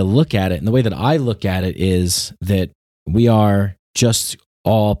different way to look at it. And the way that I look at it is that we are just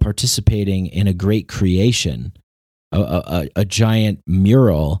all participating in a great creation, a giant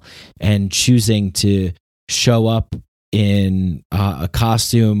mural, and choosing to show up in a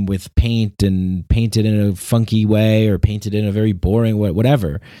costume with paint and paint it in a funky way, or paint it in a very boring way,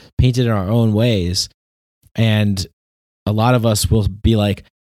 whatever, paint it in our own ways. And a lot of us will be like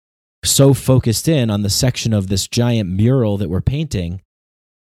so focused in on the section of this giant mural that we're painting,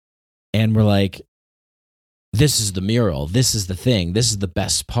 and we're like, this is the mural, this is the thing, this is the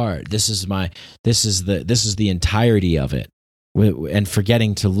best part, this is the entirety of it, and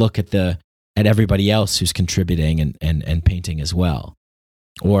forgetting to look at everybody else who's contributing and painting as well.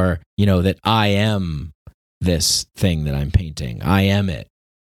 Or, you know, that I am this thing that I'm painting, I am it,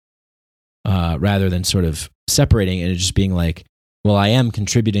 rather than sort of separating it and just being like, well, I am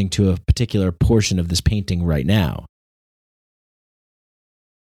contributing to a particular portion of this painting right now.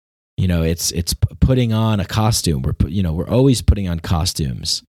 You know, it's putting on a costume. We're always putting on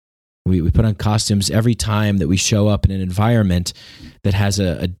costumes. We put on costumes every time that we show up in an environment that has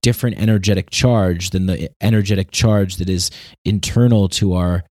a different energetic charge than the energetic charge that is internal to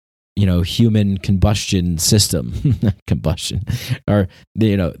our, you know, human combustion system. Combustion, or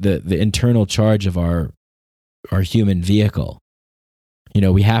the internal charge of our human vehicle. You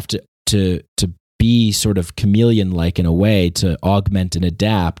know, we have to be sort of chameleon-like in a way, to augment and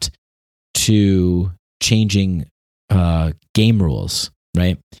adapt to changing game rules,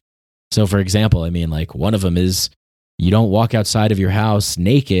 right? So, for example, I mean, like, one of them is you don't walk outside of your house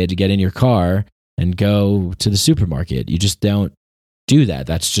naked, get in your car, and go to the supermarket. You just don't do that.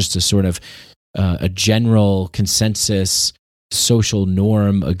 That's just a sort of a general consensus social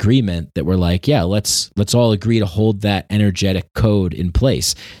norm agreement that we're like, yeah, let's all agree to hold that energetic code in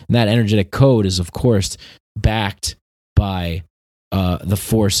place. And that energetic code is, of course, backed by the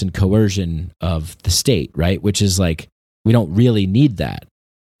force and coercion of the state, right? Which is like, we don't really need that.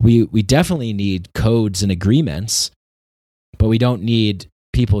 We definitely need codes and agreements, but we don't need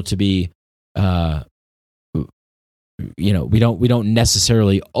people to be, we don't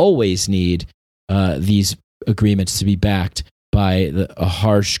necessarily always need these agreements to be backed by a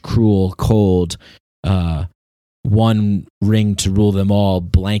harsh, cruel, cold, one ring to rule them all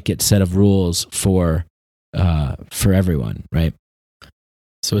blanket set of rules for everyone, right?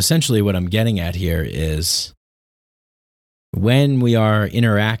 So essentially what I'm getting at here is, when we are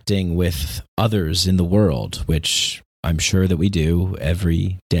interacting with others in the world, which I'm sure that we do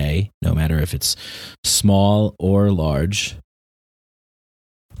every day, no matter if it's small or large,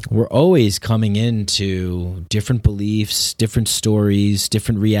 we're always coming into different beliefs, different stories,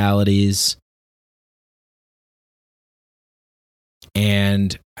 different realities.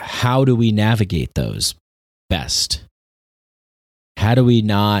 And how do we navigate those best? How do we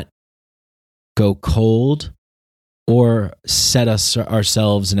not go cold or set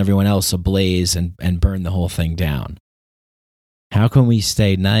ourselves and everyone else ablaze and burn the whole thing down? How can we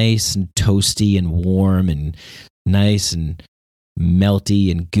stay nice and toasty and warm and nice and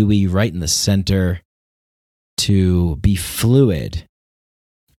melty and gooey right in the center, to be fluid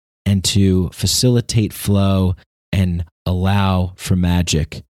and to facilitate flow and allow for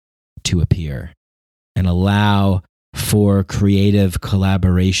magic to appear and allow for creative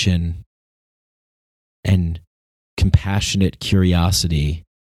collaboration and compassionate curiosity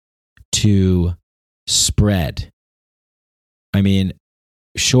to spread? I mean,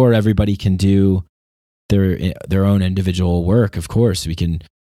 sure, everybody can do their own individual work. Of course, we can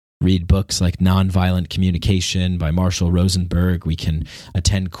read books like Nonviolent Communication by Marshall Rosenberg. We can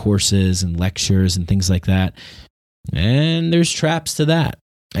attend courses and lectures and things like that. And there's traps to that.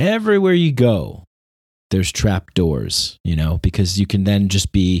 Everywhere you go, there's trap doors, because you can then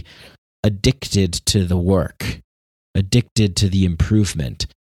just be addicted to the work, addicted to the improvement,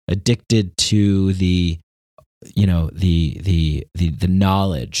 addicted to the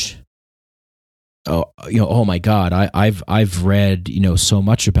knowledge. Oh my God, I've read so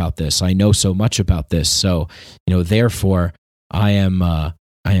much about this. I know so much about this. So therefore I am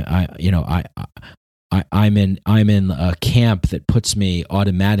I'm in a camp that puts me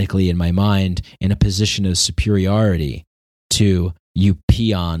automatically in my mind in a position of superiority to you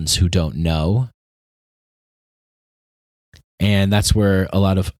peons who don't know. And that's where a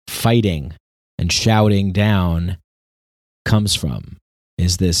lot of fighting and shouting down comes from,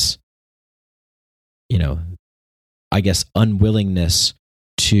 is this, I guess, unwillingness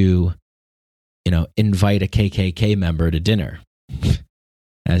to, invite a KKK member to dinner,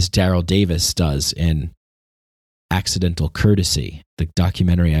 as Daryl Davis does in Accidental Courtesy, the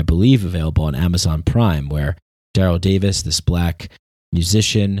documentary, I believe, available on Amazon Prime, where Daryl Davis, this black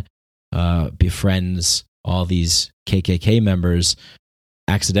musician, befriends all these KKK members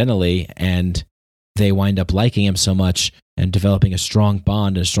accidentally, and they wind up liking him so much and developing a strong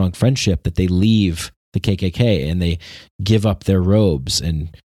bond and a strong friendship that they leave the KKK and they give up their robes,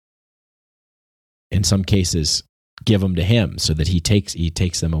 and in some cases give them to him so that he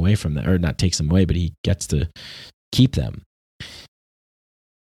takes them away from them, or not takes them away, but he gets to keep them.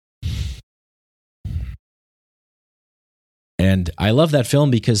 And I love that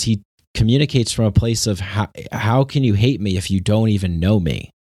film because he communicates from a place of how can you hate me if you don't even know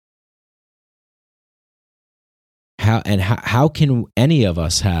me? How can any of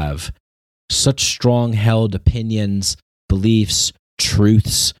us have such strong held opinions, beliefs,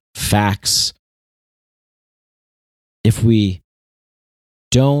 truths, facts, if we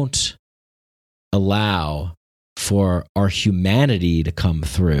don't allow for our humanity to come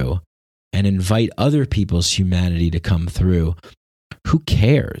through and invite other people's humanity to come through? Who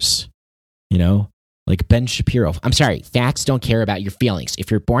cares? Like Ben Shapiro. I'm sorry, facts don't care about your feelings.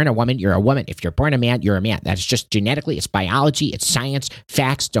 If you're born a woman, you're a woman. If you're born a man, you're a man. That's just genetically, it's biology, it's science.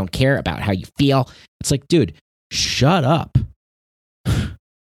 Facts don't care about how you feel. It's like, dude, shut up.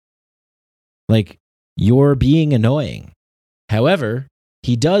 Like, you're being annoying. However,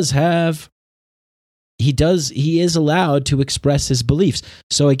 he is allowed to express his beliefs.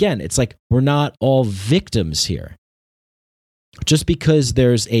 So again, it's like, we're not all victims here. Just because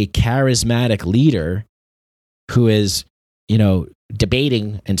there's a charismatic leader who is,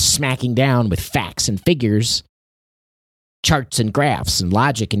 debating and smacking down with facts and figures, charts and graphs and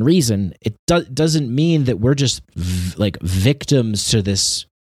logic and reason, it doesn't mean that we're just victims to this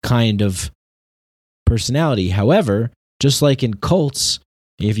kind of personality. However, just like in cults,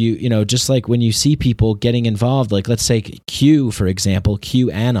 if just like when you see people getting involved, like let's say Q, for example,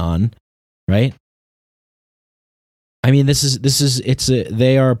 QAnon, right? I mean,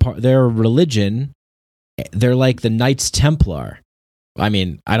 they're a religion. They're like the Knights Templar. I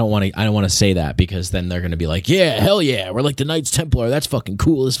mean, I don't want to say that because then they're going to be like, yeah, hell yeah, we're like the Knights Templar. That's fucking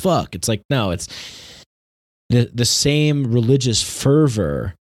cool as fuck. It's like, no, it's the same religious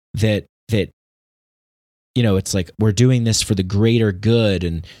fervor that it's like, we're doing this for the greater good,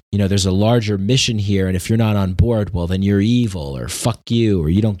 and there's a larger mission here, and if you're not on board, well, then you're evil, or fuck you, or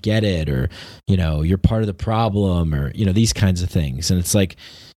you don't get it, or you're part of the problem, or these kinds of things. And it's like,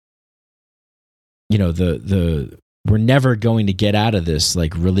 we're never going to get out of this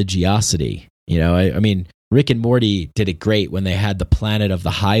like religiosity. I mean, Rick and Morty did it great when they had the planet of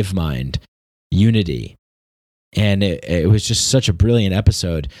the hive mind, Unity. And it was just such a brilliant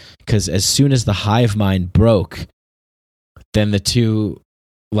episode, because as soon as the hive mind broke, then the two,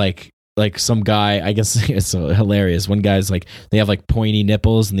 like some guy, I guess it's so hilarious. One guy's like, they have like pointy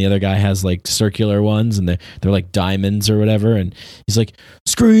nipples, and the other guy has like circular ones, and they're like diamonds or whatever. And he's like,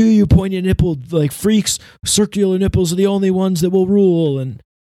 screw you, you pointy nipple like freaks. Circular nipples are the only ones that will rule. And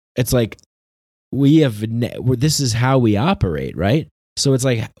it's like, this is how we operate, right? So it's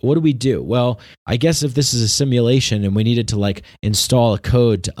like, what do we do? Well, I guess if this is a simulation and we needed to like install a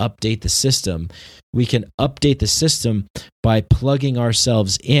code to update the system, we can update the system by plugging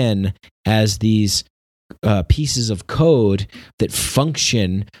ourselves in as these pieces of code that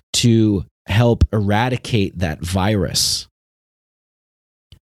function to help eradicate that virus.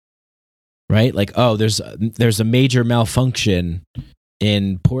 Right? Like, oh, there's a major malfunction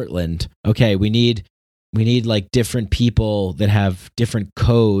in Portland. Okay, we need like different people that have different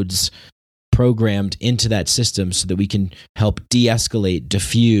codes programmed into that system so that we can help de-escalate,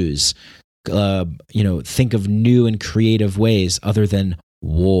 diffuse, think of new and creative ways other than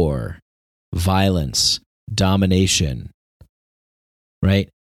war, violence, domination, right?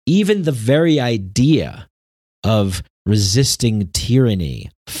 Even the very idea of resisting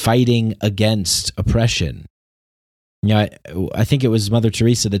tyranny, fighting against oppression. I think it was Mother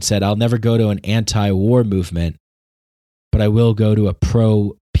Teresa that said, I'll never go to an anti-war movement, but I will go to a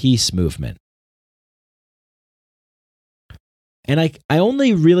pro-peace movement. And I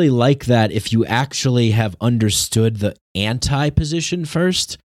only really like that if you actually have understood the anti-position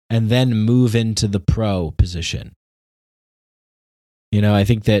first and then move into the pro position. I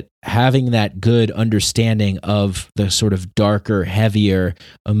think that having that good understanding of the sort of darker, heavier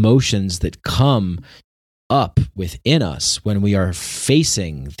emotions that come up within us when we are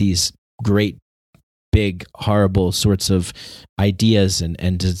facing these great, big, horrible sorts of ideas and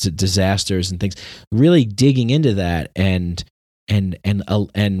disasters and things, really digging into that and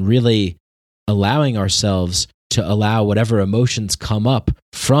really allowing ourselves to allow whatever emotions come up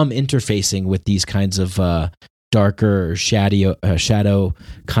from interfacing with these kinds of darker shadow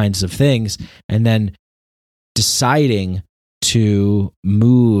kinds of things, and then deciding to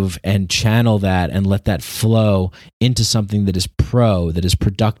move and channel that and let that flow into something that is that is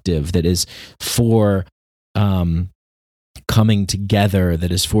productive, that is for coming together,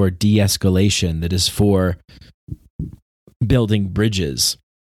 that is for de-escalation, that is for building bridges,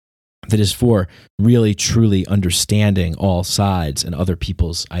 that is for really truly understanding all sides and other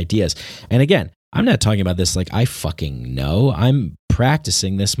people's ideas. And again, I'm not talking about this like I fucking know. I'm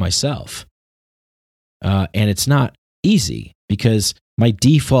practicing this myself. And it's not easy because my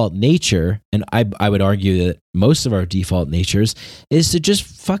default nature, and I would argue that most of our default natures, is to just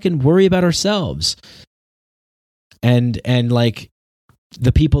fucking worry about ourselves and like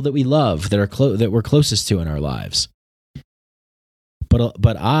the people that we love that are that we're closest to in our lives.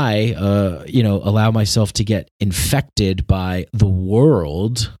 But I allow myself to get infected by the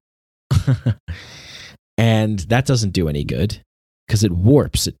world. And that doesn't do any good because it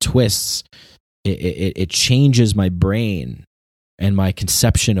warps, it twists, it changes my brain and my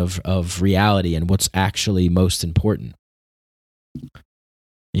conception of reality and what's actually most important.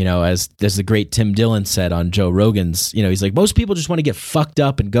 As the great Tim Dillon said on Joe Rogan's, he's like, most people just want to get fucked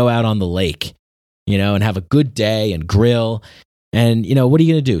up and go out on the lake, and have a good day and grill. And, what are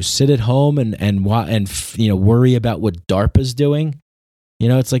you going to do? Sit at home and worry about what DARPA's doing?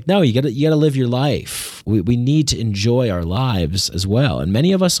 It's like, no, you gotta live your life. We need to enjoy our lives as well. And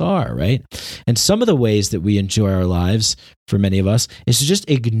many of us are, right? And some of the ways that we enjoy our lives for many of us is to just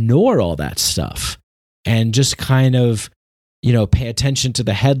ignore all that stuff and just kind of, pay attention to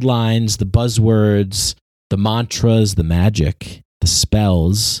the headlines, the buzzwords, the mantras, the magic, the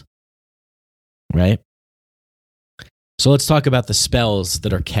spells, right? So let's talk about the spells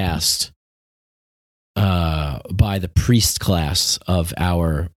that are cast by the priest class of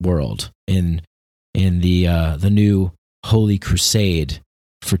our world in the new holy crusade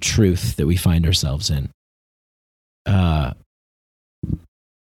for truth that we find ourselves in.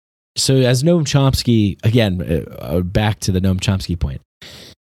 So as Noam Chomsky, again, back to the Noam Chomsky point,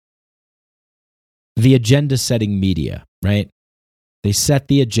 the agenda-setting media, right? They set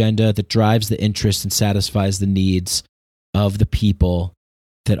the agenda that drives the interest and satisfies the needs of the people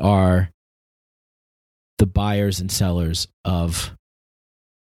that are the buyers and sellers of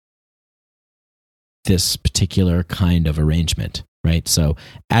this particular kind of arrangement, right? So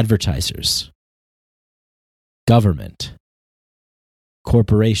advertisers, government,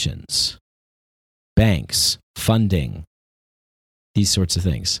 corporations, banks, funding, these sorts of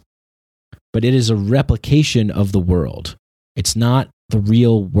things. But it is a replication of the world. It's not the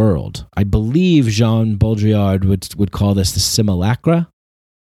real world. I believe Jean Baudrillard would call this the simulacra.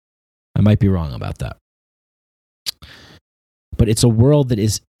 I might be wrong about that. But it's a world that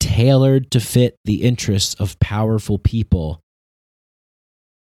is tailored to fit the interests of powerful people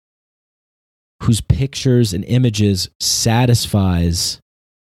whose pictures and images satisfies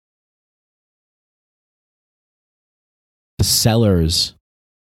the sellers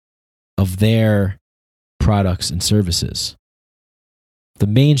of their products and services. The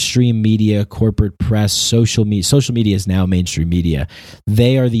mainstream media, corporate press, social media is now mainstream media.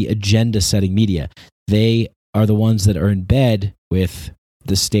 They are the agenda-setting media. They are the ones that are in bed with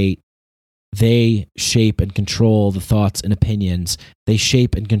the state. They shape and control the thoughts and opinions. They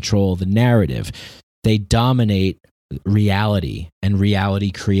shape and control the narrative. They dominate reality and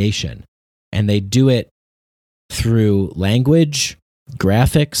reality creation. And they do it through language,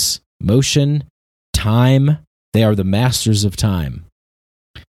 graphics, motion, time. They are the masters of time.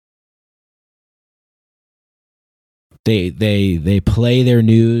 They play their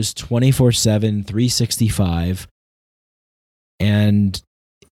news 24/7, 365. And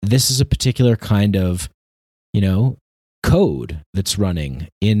this is a particular kind of, code that's running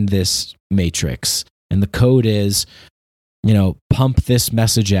in this matrix. And the code is, pump this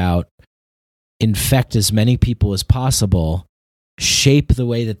message out, infect as many people as possible, shape the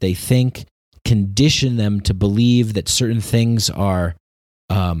way that they think, condition them to believe that certain things are,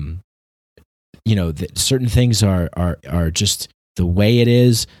 that certain things are just the way it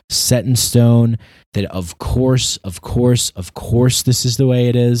is, set in stone, that of course, this is the way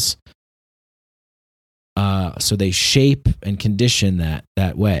it is. So they shape and condition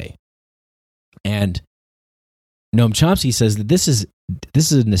that way. And Noam Chomsky says that this is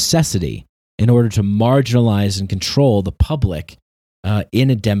a necessity in order to marginalize and control the public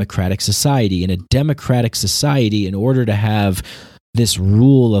in a democratic society. In a democratic society, in order to have this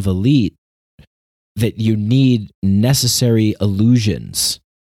rule of elite, that you need necessary illusions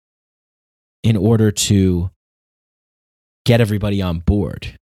in order to get everybody on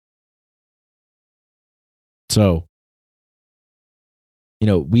board. So,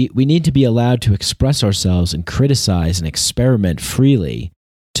 we need to be allowed to express ourselves and criticize and experiment freely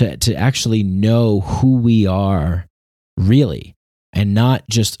to actually know who we are really, and not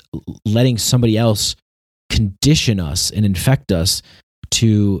just letting somebody else condition us and infect us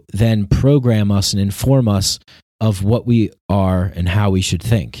to then program us and inform us of what we are and how we should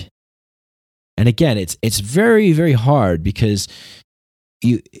think. And again, it's very, very hard because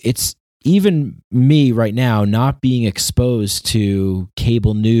it's even me right now not being exposed to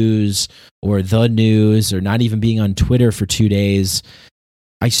cable news or the news, or not even being on Twitter for 2 days.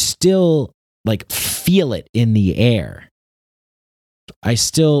 I still feel it in the air. I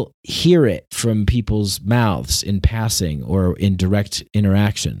still hear it from people's mouths in passing or in direct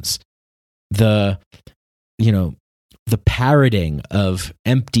interactions. The parroting of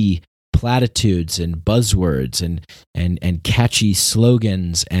empty platitudes and buzzwords and catchy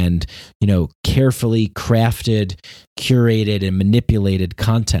slogans and, carefully crafted, curated, and manipulated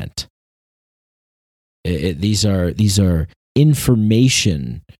content. These are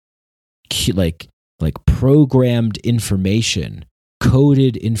information, like programmed information,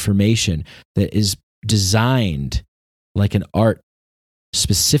 coded information that is designed like an art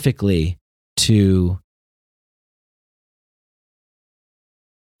specifically to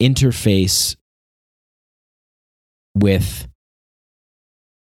interface with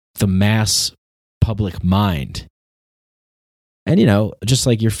the mass public mind. And, just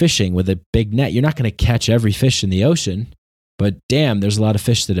like you're fishing with a big net, you're not going to catch every fish in the ocean, but damn, there's a lot of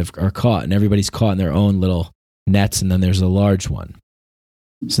fish that are caught, and everybody's caught in their own little nets, and then there's a large one.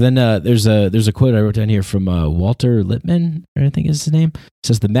 So then there's a quote I wrote down here from Walter Lippmann, I think is his name. It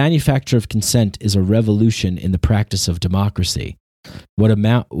says, "The manufacture of consent is a revolution in the practice of democracy. What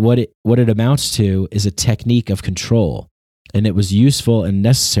it amounts to is a technique of control, and it was useful and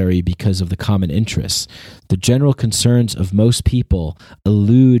necessary because of the common interests. The general concerns of most people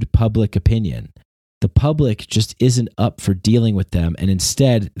elude public opinion. The public just isn't up for dealing with them, and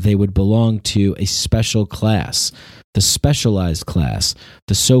instead they would belong to a special class, the specialized class,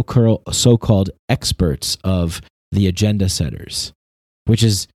 the so-called experts of the agenda setters," which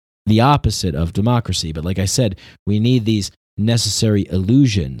is the opposite of democracy. But like I said, we need these necessary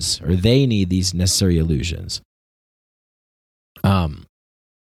illusions, or they need these necessary illusions.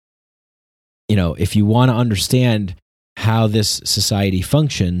 If you want to understand how this society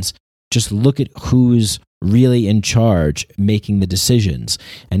functions, just look at who's really in charge making the decisions,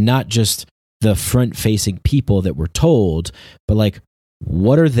 and not just the front-facing people that we're told, but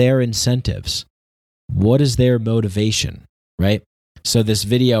what are their incentives? What is their motivation, right? So this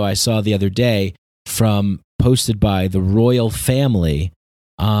video I saw the other day posted by the royal family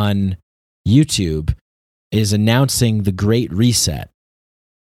on YouTube is announcing the Great Reset.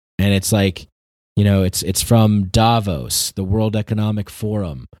 And it's it's from Davos, the World Economic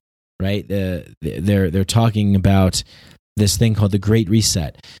Forum, right? They're talking about this thing called the Great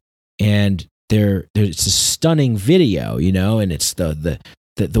Reset. And it's a stunning video, and it's the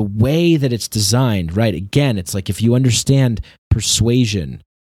way that it's designed, right? Again, it's like if you understand persuasion,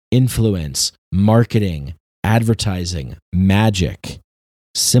 influence, marketing, advertising, magic,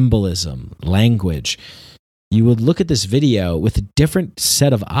 symbolism, language, you would look at this video with a different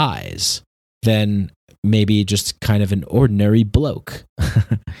set of eyes than maybe just kind of an ordinary bloke.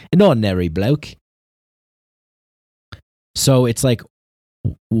 An ordinary bloke. So it's like,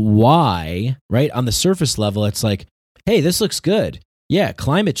 why, right? On the surface level, it's like, hey, this looks good. Yeah,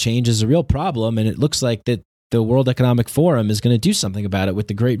 climate change is a real problem, and it looks like that the World Economic Forum is going to do something about it with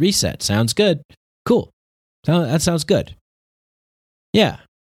the Great Reset. Sounds good. Cool. That sounds good. Yeah.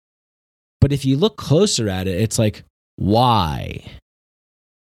 But if you look closer at it, it's like, why?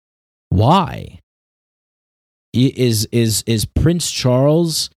 Why? Is Prince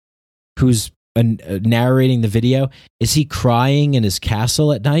Charles, who's narrating the video, is he crying in his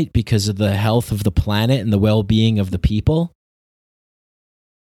castle at night because of the health of the planet and the well-being of the people?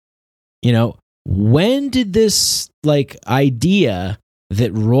 You know, when did this like idea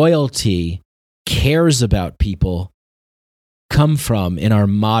that royalty cares about people come from in our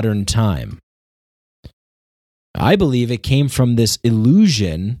modern time? I believe it came from this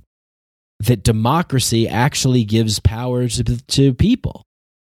illusion that democracy actually gives power to people.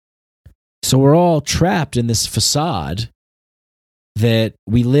 So we're all trapped in this facade that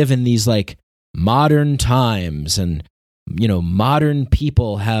we live in these like modern times, and you know, modern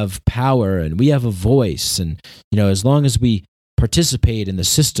people have power and we have a voice, and you know, as long as we participate in the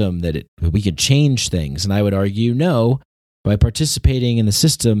system that we can change things. And I would argue no, by participating in the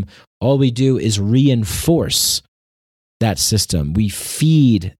system, all we do is reinforce that system. We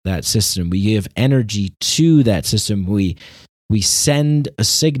feed that system. We give energy to that system. We send a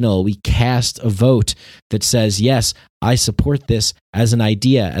signal. We cast a vote that says, yes, I support this as an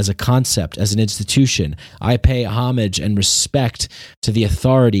idea, as a concept, as an institution. I pay homage and respect to the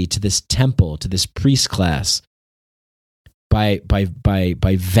authority, to this temple, to this priest class by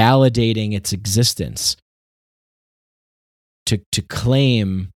validating its existence, to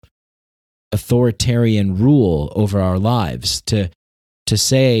claim authoritarian rule over our lives, to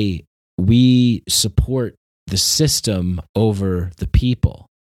say we support the system over the people.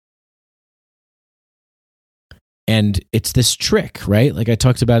 And it's this trick, right? Like I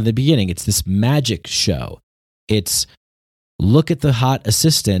talked about at the beginning, it's this magic show. It's look at the hot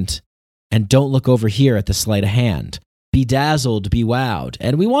assistant and don't look over here at the sleight of hand. Be dazzled, be wowed.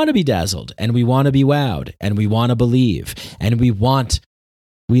 And we want to be dazzled, and we want to be wowed, and we want to believe, and we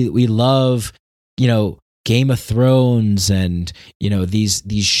love, you know, Game of Thrones and, you know, these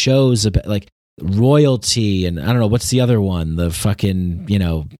shows about like royalty, and I don't know, what's the other one? The fucking, you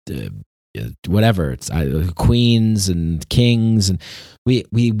know, whatever. It's queens and kings, and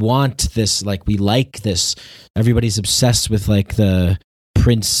we want this, like we like this. Everybody's obsessed with like the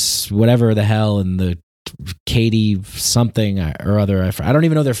Prince, whatever the hell, and the Katie something or other. I don't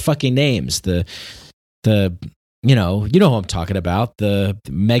even know their fucking names. The you know who I'm talking about. The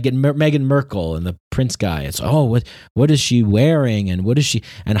Meghan Merkel and the Prince guy. It's what is she wearing, and what is she,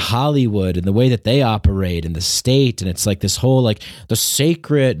 and Hollywood and the way that they operate, and the state, and it's like this whole like the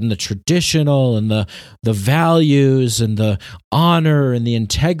sacred and the traditional and the values and the honor and the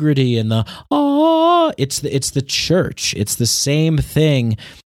integrity and the it's the church. It's the same thing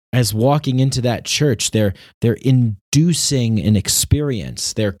as walking into that church. They're inducing an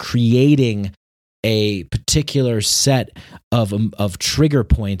experience. They're creating a particular set of trigger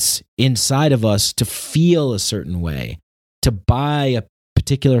points inside of us to feel a certain way, to buy a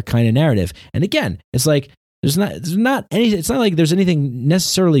particular kind of narrative. And again, it's like it's not like there's anything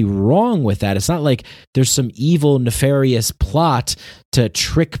necessarily wrong with that. It's not like there's some evil, nefarious plot to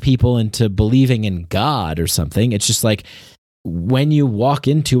trick people into believing in God or something. It's just like when you walk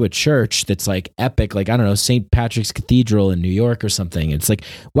into a church that's like epic, like, I don't know, St. Patrick's Cathedral in New York or something, it's like,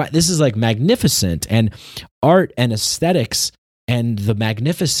 wow, this is like magnificent. And art and aesthetics and the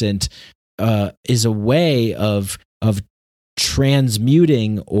magnificent is a way of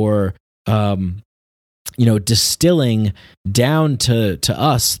transmuting or, distilling down to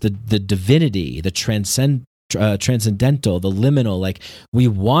us the divinity, the transcendental, the liminal. Like, we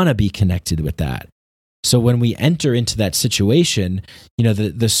want to be connected with that. So when we enter into that situation, you know,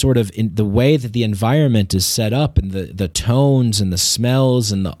 the sort of the way that the environment is set up, and the tones and the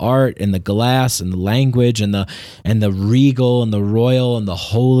smells and the art and the glass and the language and the regal and the royal and the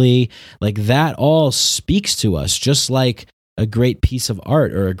holy, like that all speaks to us, just like a great piece of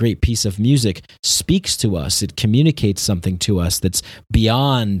art or a great piece of music speaks to us. It communicates something to us that's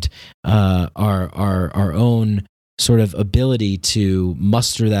beyond our own sort of ability to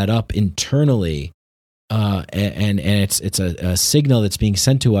muster that up internally. And it's a signal that's being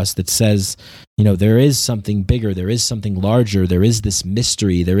sent to us that says, you know, there is something bigger, there is something larger, there is this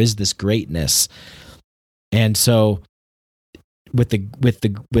mystery, there is this greatness. And so with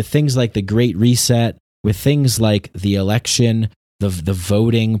things like the Great Reset, with things like the election, the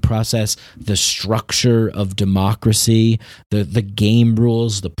voting process, the structure of democracy, the game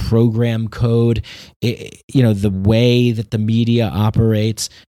rules, the program code, the way that the media operates,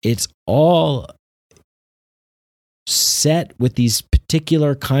 it's all set with these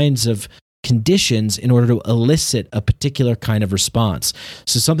particular kinds of conditions in order to elicit a particular kind of response.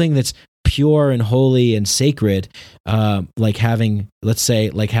 So something that's pure and holy and sacred, like having, let's say,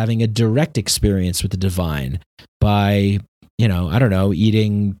 like having a direct experience with the divine by, I don't know,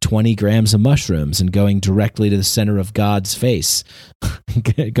 eating 20 grams of mushrooms and going directly to the center of God's face,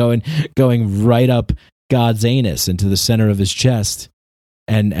 going right up God's anus into the center of his chest,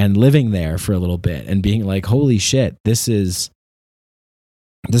 and living there for a little bit and being like, holy shit, this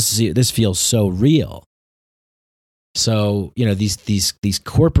feels so real. So, these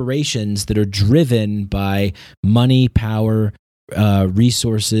corporations that are driven by money, power,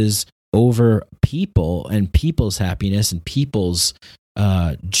 resources over people and people's happiness and people's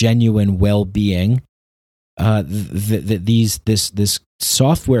genuine well-being, this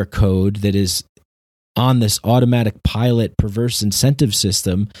software code that is on this automatic pilot perverse incentive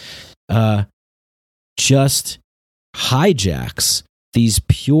system just hijacks these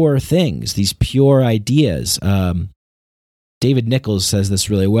pure things, these pure ideas. David Nichols says this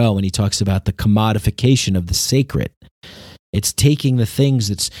really well when he talks about the commodification of the sacred. It's taking the things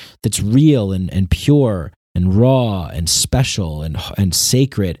that's real and pure and raw and special and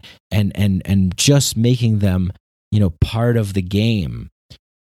sacred and just making them, part of the game,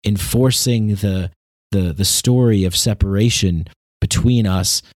 enforcing the story of separation between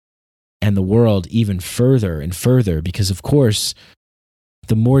us and the world even further and further, because of course,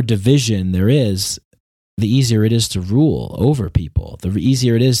 the more division there is, the easier it is to rule over people. The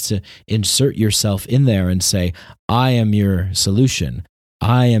easier it is to insert yourself in there and say, I am your solution.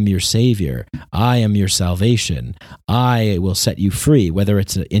 I am your savior. I am your salvation. I will set you free, whether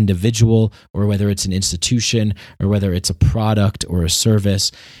it's an individual or whether it's an institution or whether it's a product or a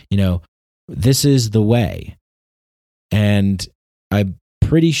service. This is the way. And I'm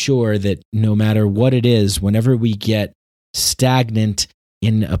pretty sure that no matter what it is, whenever we get stagnant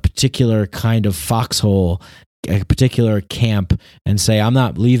in a particular kind of foxhole, a particular camp, and say, I'm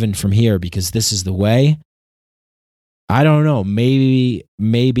not leaving from here because this is the way, I don't know, maybe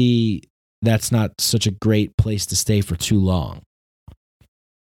that's not such a great place to stay for too long.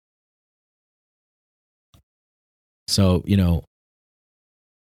 So,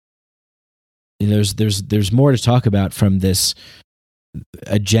 there's more to talk about from this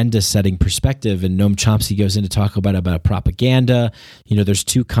agenda setting perspective, and Noam Chomsky goes in to talk about propaganda. There's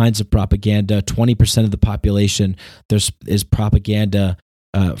two kinds of propaganda. 20% of the population is propaganda.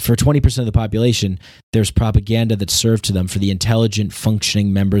 For 20% of the population, there's propaganda that's served to them for the intelligent,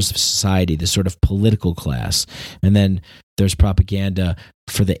 functioning members of society, the sort of political class. And then there's propaganda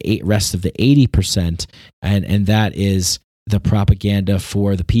for the rest of the 80%, and that is the propaganda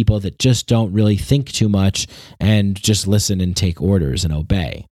for the people that just don't really think too much and just listen and take orders and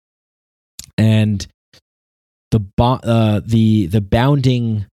obey. And the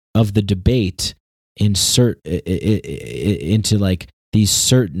bounding of the debate into like these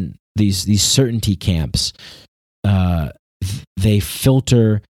certainty camps, they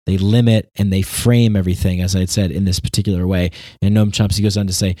filter, they limit, and they frame everything, as I had said, in this particular way. And Noam Chomsky goes on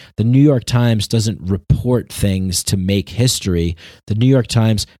to say, the New York Times doesn't report things to make history. The New York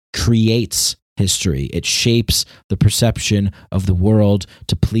Times creates history. It shapes the perception of the world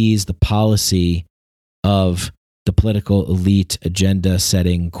to please the policy of the political elite,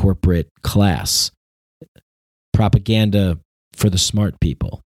 agenda-setting corporate class. Propaganda for the smart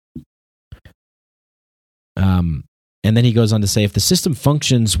people. And then he goes on to say, if the system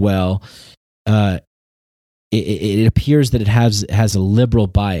functions well, it appears that it has a liberal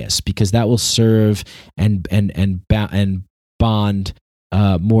bias, because that will serve and bond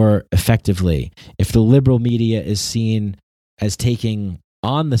more effectively. If the liberal media is seen as taking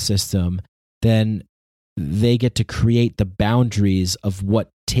on the system, then they get to create the boundaries of what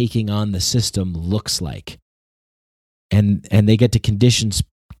taking on the system looks like, and they get to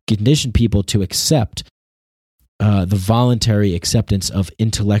condition people to accept the voluntary acceptance of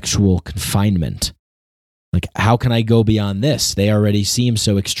intellectual confinement. Like, how can I go beyond this? They already seem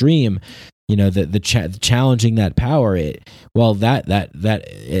so extreme. Challenging that power.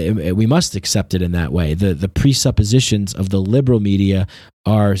 We must accept it in that way. The presuppositions of the liberal media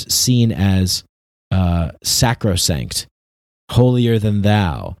are seen as sacrosanct, holier than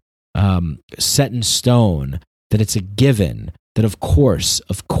thou, set in stone. That it's a given. That of course,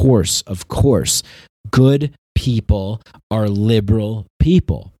 good people are liberal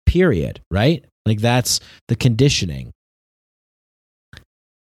people, period, right? Like, that's the conditioning.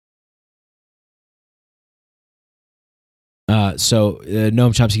 So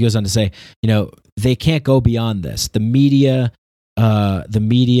Noam Chomsky goes on to say, they can't go beyond this. The media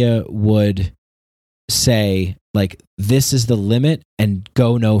would say, like, this is the limit and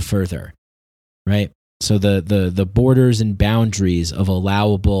go no further, right? So the borders and boundaries of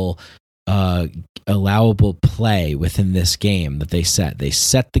allowable allowable play within this game that they set. They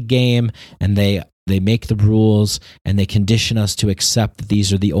set the game, and they make the rules, and they condition us to accept that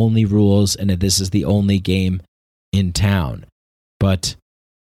these are the only rules and that this is the only game in town. But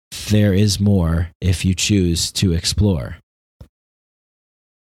there is more if you choose to explore.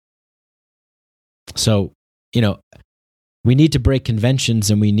 So, we need to break conventions,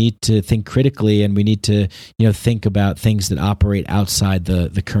 and we need to think critically, and we need to, think about things that operate outside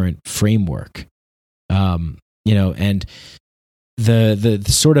the current framework. And the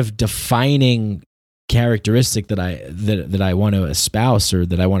sort of defining characteristic that I want to espouse, or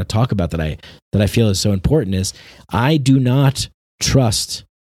that I want to talk about, that I feel is so important, is I do not trust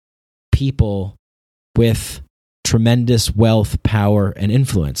people with tremendous wealth, power, and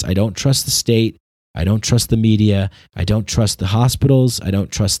influence. I don't trust the state. I don't trust the media. I don't trust the hospitals. I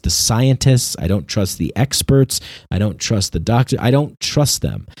don't trust the scientists. I don't trust the experts. I don't trust the doctor. I don't trust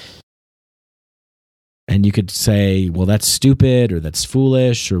them. And you could say, well, that's stupid, or that's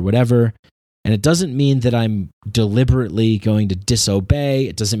foolish, or whatever. And it doesn't mean that I'm deliberately going to disobey.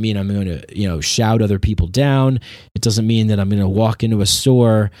 It doesn't mean I'm going to, shout other people down. It doesn't mean that I'm going to walk into a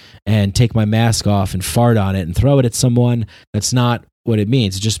store and take my mask off and fart on it and throw it at someone. That's not what it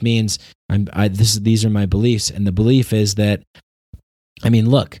means. It just means these are my beliefs. And the belief is that,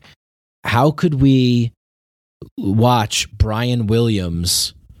 look, how could we watch Brian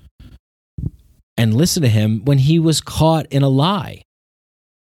Williams and listen to him when he was caught in a lie?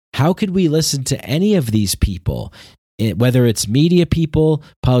 How could we listen to any of these people, whether it's media people,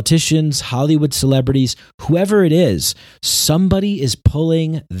 politicians, Hollywood celebrities, whoever it is? Somebody is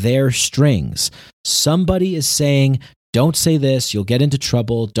pulling their strings. Somebody is saying, don't say this, you'll get into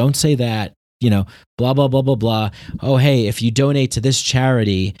trouble. Don't say that, blah, blah, blah, blah, blah. Oh, hey, if you donate to this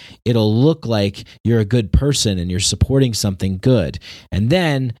charity, it'll look like you're a good person and you're supporting something good. And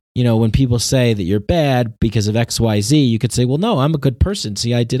then, when people say that you're bad because of X, Y, Z, you could say, well, no, I'm a good person.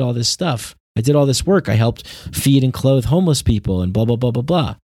 See, I did all this stuff. I did all this work. I helped feed and clothe homeless people and blah, blah, blah, blah,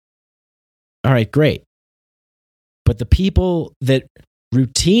 blah. All right, great. But the people that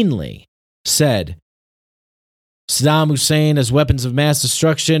routinely said, Saddam Hussein has weapons of mass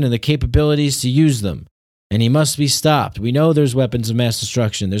destruction and the capabilities to use them, and he must be stopped. We know there's weapons of mass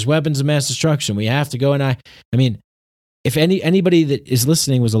destruction. There's weapons of mass destruction. We have to go. And if anybody that is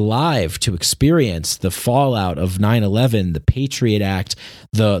listening was alive to experience the fallout of 9/11, the Patriot Act,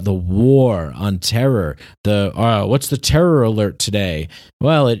 the war on terror, what's the terror alert today?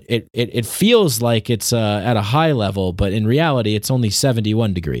 Well, it feels like it's at a high level, but in reality, it's only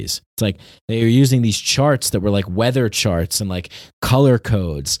 71 degrees. It's like they were using these charts that were like weather charts and like color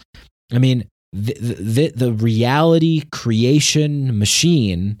codes. The reality creation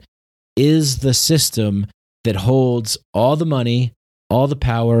machine is the system that holds all the money, all the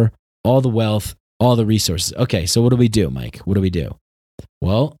power, all the wealth, all the resources. Okay, so what do we do, Mike? What do we do?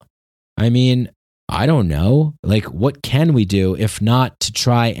 Well, I don't know. Like, what can we do if not to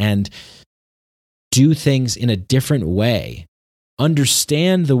try and do things in a different way?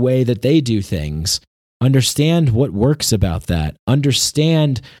 Understand the way that they do things. Understand what works about that.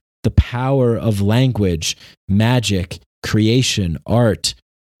 Understand the power of language, magic, creation, art,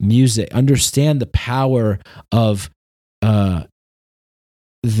 music. Understand the power of the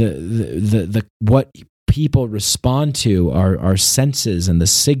what people respond to, our senses and the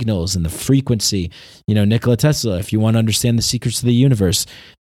signals and the frequency. Nikola Tesla, if you want to understand the secrets of the universe,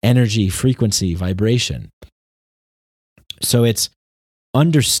 energy, frequency, vibration. So it's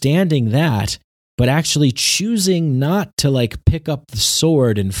understanding that, but actually choosing not to like pick up the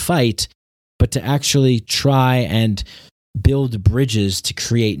sword and fight, but to actually try and build bridges to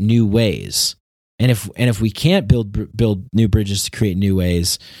create new ways. And if we can't build new bridges to create new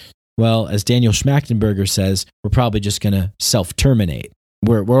ways, well, as Daniel Schmachtenberger says, we're probably just going to self-terminate.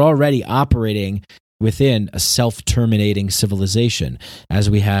 We're already operating within a self-terminating civilization, as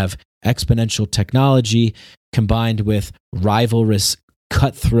we have exponential technology combined with rivalrous,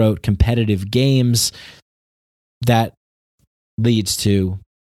 cutthroat, competitive games that leads to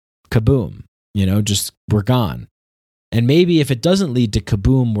kaboom. Just we're gone. And maybe if it doesn't lead to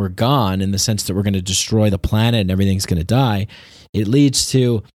kaboom, we're gone in the sense that we're going to destroy the planet and everything's going to die. It leads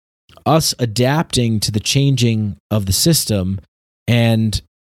to us adapting to the changing of the system. And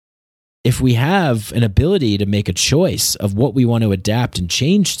if we have an ability to make a choice of what we want to adapt and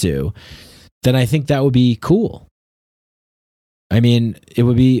change to, then I think that would be cool. It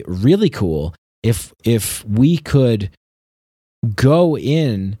would be really cool if we could go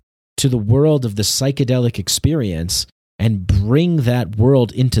in to the world of the psychedelic experience and bring that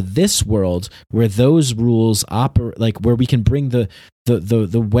world into this world where those rules operate, like where we can bring the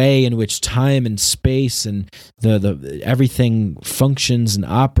way in which time and space and the everything functions and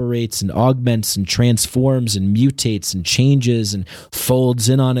operates and augments and transforms and mutates and changes and folds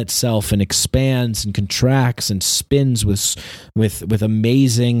in on itself and expands and contracts and spins with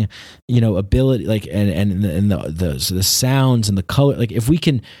amazing, ability, like and the sounds and the color. Like if we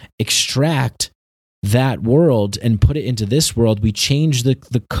can extract that world and put it into this world, we change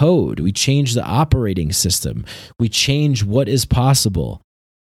the code, we change the operating system, we change what is possible,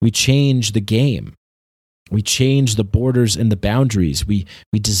 we change the game, we change the borders and the boundaries, we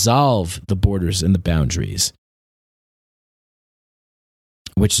dissolve the borders and the boundaries,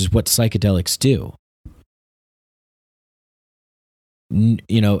 which is what psychedelics do.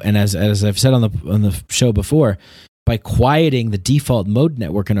 And as I've said on the show before, by quieting the default mode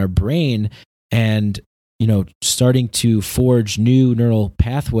network in our brain and starting to forge new neural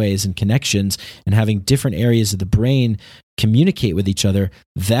pathways and connections and having different areas of the brain communicate with each other,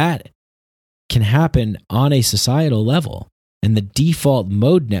 that can happen on a societal level. And the default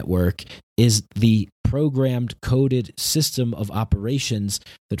mode network is the programmed, coded system of operations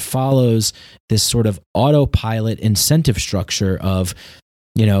that follows this sort of autopilot incentive structure of,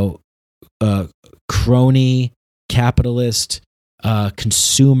 crony, capitalist,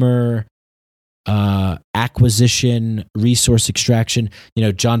 consumer, acquisition, resource extraction.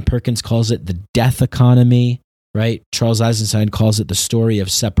 John Perkins calls it the death economy, right? Charles Eisenstein calls it the story of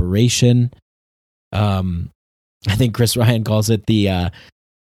separation. I think Chris Ryan calls it I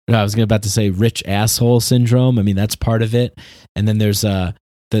was about to say rich asshole syndrome. I mean, that's part of it. And then there's the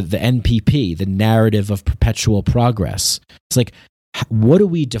NPP, the narrative of perpetual progress. It's like, what do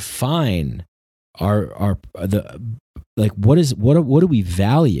we define what do we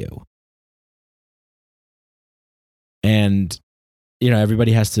value? And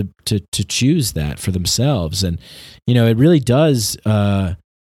everybody has to choose that for themselves. And it really does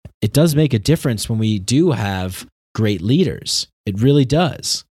make a difference when we do have great leaders. It really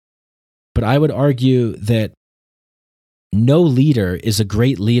does. But I would argue that no leader is a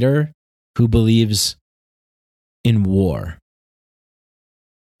great leader who believes in war.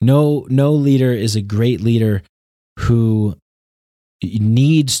 No leader is a great leader who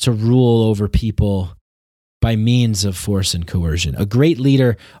needs to rule over people by means of force and coercion. A great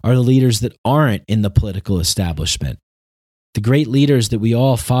leader are the leaders that aren't in the political establishment. The great leaders that we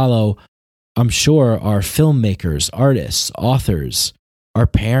all follow, I'm sure, are filmmakers, artists, authors, our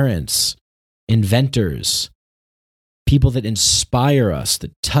parents, inventors, people that inspire us,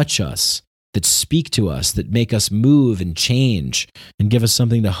 that touch us, that speak to us, that make us move and change and give us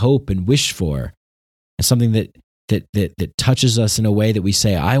something to hope and wish for, and something that touches us in a way that we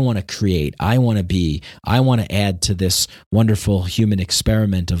say, I want to create, I want to be, I want to add to this wonderful human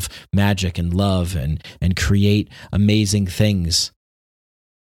experiment of magic and love and create amazing things,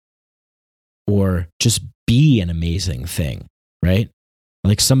 or just be an amazing thing, right?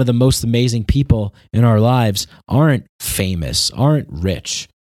 Like some of the most amazing people in our lives aren't famous, aren't rich,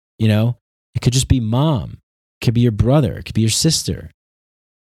 It could just be mom, it could be your brother, it could be your sister.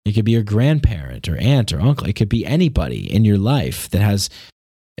 It could be your grandparent or aunt or uncle. It could be anybody in your life that has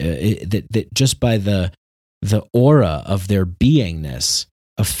that just by the aura of their beingness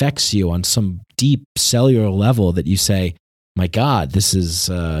affects you on some deep cellular level that you say, my God, this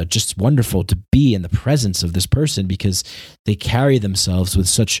is just wonderful to be in the presence of this person because they carry themselves with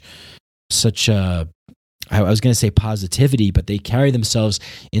such I was going to say positivity, but they carry themselves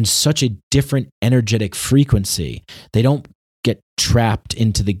in such a different energetic frequency. They don't get trapped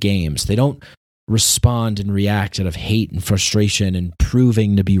into the games. They don't respond and react out of hate and frustration and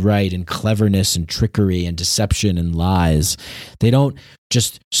proving to be right and cleverness and trickery and deception and lies. They don't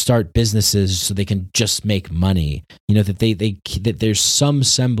just start businesses so they can just make money. That there's some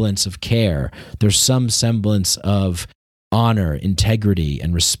semblance of care. There's some semblance of honor, integrity,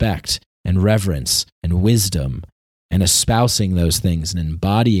 and respect and reverence and wisdom and espousing those things and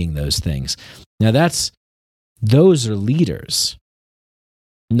embodying those things. Now those are leaders,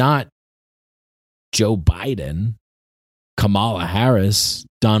 not Joe Biden, Kamala Harris,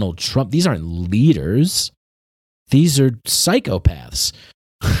 Donald Trump. These aren't leaders. These are psychopaths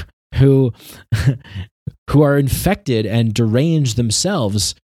who are infected and deranged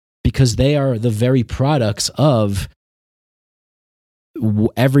themselves because they are the very products of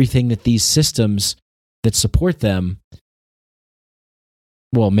everything that these systems that support them.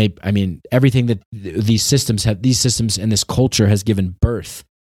 Well, everything that these systems and this culture has given birth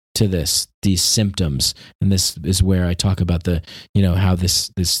to these symptoms. And this is where I talk about how a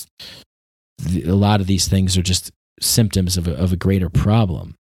lot of these things are just symptoms of a greater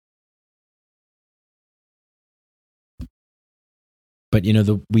problem. But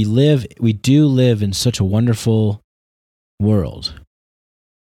we do live in such a wonderful world.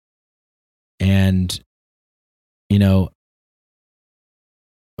 And who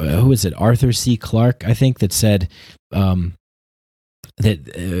is it? Arthur C. Clarke, I think, that said that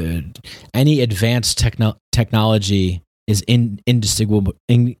any advanced technology is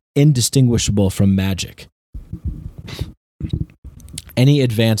indistinguishable from magic. Any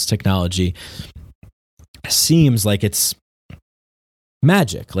advanced technology seems like it's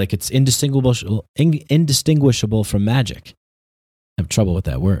magic, like it's indistinguishable from magic. I have trouble with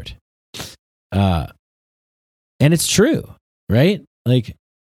that word. And it's true, right? Like,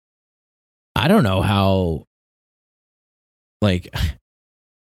 I don't know how, I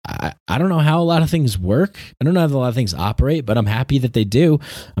don't know how a lot of things work. I don't know how a lot of things operate, but I'm happy that they do.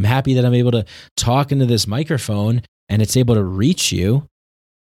 I'm happy that I'm able to talk into this microphone and it's able to reach you.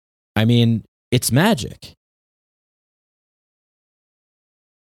 I mean, it's magic.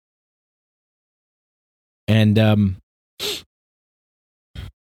 And,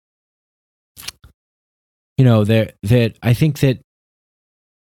 that I think that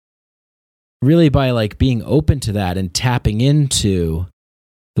really by like being open to that and tapping into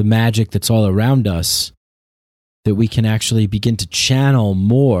the magic that's all around us, that we can actually begin to channel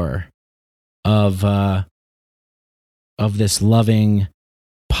more of this loving,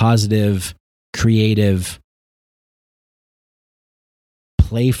 positive, creative,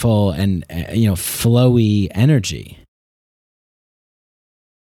 playful, and flowy energy.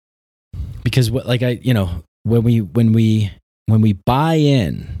 Because when we buy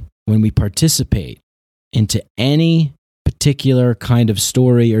in, when we participate into any particular kind of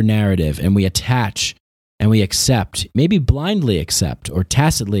story or narrative, and we attach and we accept, maybe blindly accept or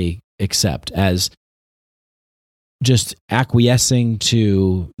tacitly accept as just acquiescing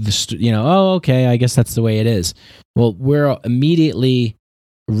to the, oh, okay, I guess that's the way it is. Well, we're immediately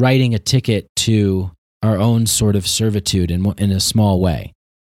writing a ticket to our own sort of servitude in a small way.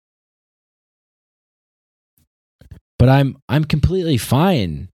 But I'm completely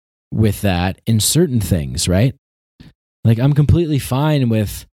fine with that in certain things, right? Like, I'm completely fine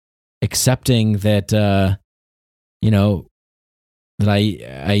with accepting that, that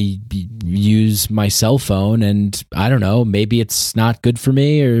I use my cell phone, and I don't know, maybe it's not good for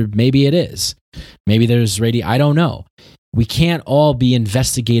me, or maybe it is. Maybe there's I don't know. We can't all be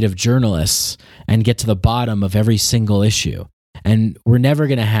investigative journalists and get to the bottom of every single issue. And we're never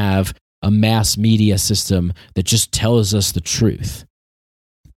going to have a mass media system that just tells us the truth.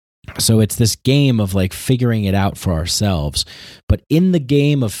 So it's this game of like figuring it out for ourselves. But in the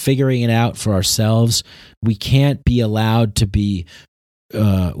game of figuring it out for ourselves, we can't be allowed to be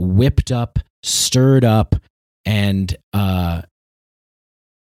whipped up, stirred up, and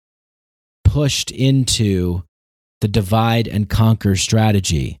pushed into the divide and conquer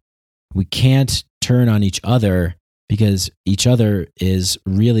strategy. We can't turn on each other, because each other is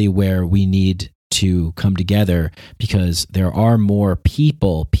really where we need to come together, because there are more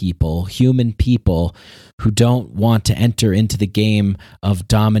human people who don't want to enter into the game of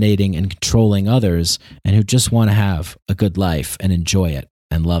dominating and controlling others, and who just want to have a good life and enjoy it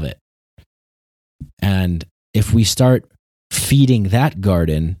and love it. And if we start feeding that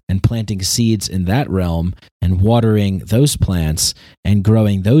garden and planting seeds in that realm and watering those plants and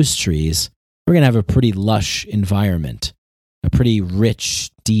growing those trees, we're going to have a pretty lush environment, a pretty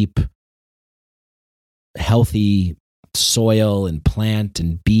rich, deep, healthy soil and plant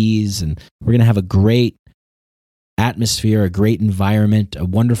and bees, and we're going to have a great atmosphere, a great environment, a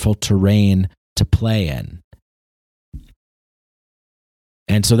wonderful terrain to play in.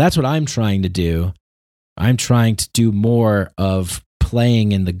 And so that's what I'm trying to do. I'm trying to do more of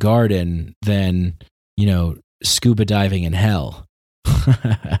playing in the garden than, scuba diving in hell.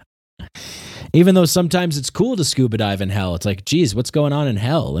 Even though sometimes it's cool to scuba dive in hell. It's like, geez, what's going on in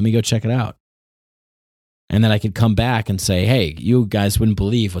hell? Let me go check it out. And then I could come back and say, hey, you guys wouldn't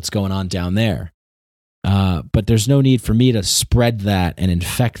believe what's going on down there. But there's no need for me to spread that and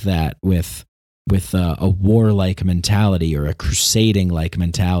infect that with a warlike mentality or a crusading-like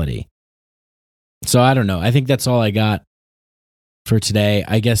mentality. So I don't know. I think that's all I got for today.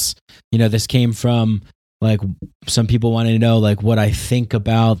 I guess, this came from, like, some people wanting to know, like, what I think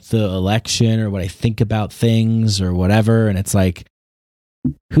about the election or what I think about things or whatever. And it's like,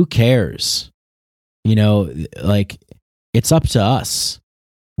 who cares? Like, it's up to us.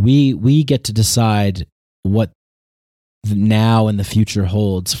 We get to decide what the now and the future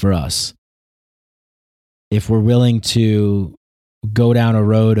holds for us. If we're willing to go down a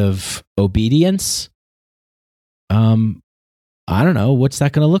road of obedience, I don't know, what's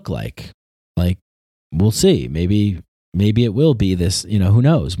that going to look like? Like, we'll see. Maybe it will be this, who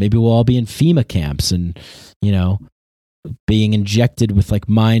knows? Maybe we'll all be in FEMA camps and, being injected with like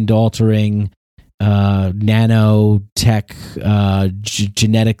mind altering, nanotech,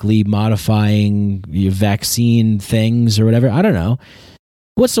 genetically modifying vaccine things or whatever. I don't know.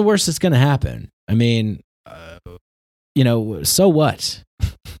 What's the worst that's going to happen? I mean, so what?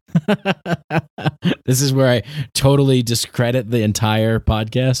 This is where I totally discredit the entire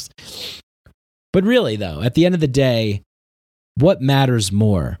podcast. But really, though, at the end of the day, what matters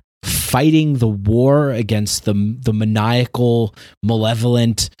more? Fighting the war against the maniacal,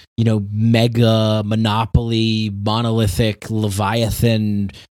 malevolent, mega monopoly, monolithic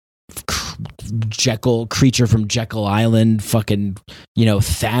Leviathan creature from Jekyll Island, fucking,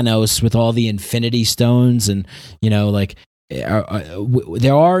 Thanos with all the Infinity Stones, and there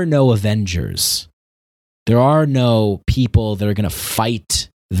are no Avengers. There are no people that are going to fight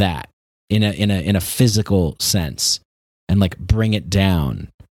that in a physical sense and like bring it down.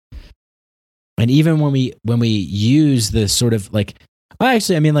 And even when we use the sort of like,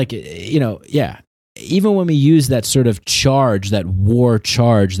 even when we use that sort of charge, that war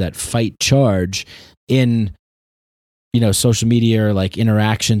charge, that fight charge in, social media or like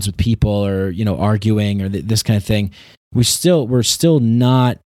interactions with people or, arguing or this kind of thing, we're still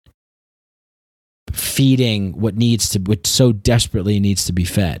not feeding what so desperately needs to be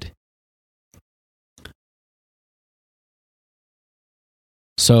fed.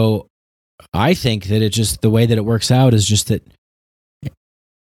 So I think that the way that it works out is just that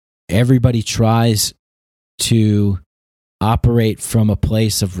everybody tries to operate from a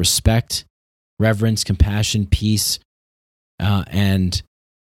place of respect, reverence, compassion, peace, and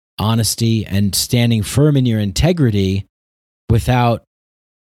honesty, and standing firm in your integrity without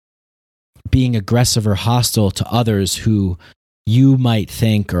being aggressive or hostile to others who you might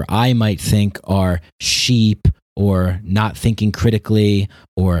think or I might think are sheep or not thinking critically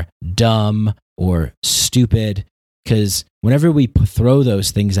or dumb or stupid. Because whenever we throw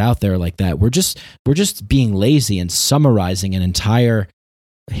those things out there like that, we're just being lazy and summarizing an entire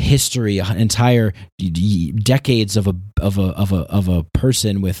history, entire decades of a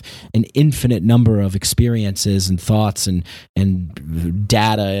person with an infinite number of experiences and thoughts and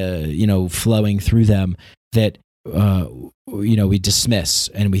data, flowing through them that we dismiss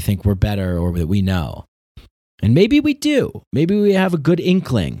and we think we're better or that we know. And maybe we do. Maybe we have a good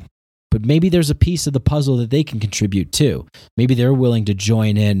inkling, but maybe there's a piece of the puzzle that they can contribute to. Maybe they're willing to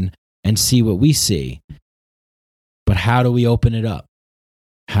join in and see what we see. But how do we open it up?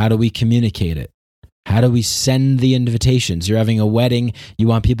 How do we communicate it? How do we send the invitations? You're having a wedding. You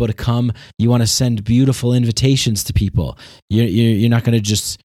want people to come. You want to send beautiful invitations to people. You're not going to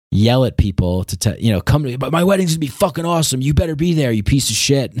just yell at people to tell, come to me, but my wedding's going to be fucking awesome. You better be there, you piece of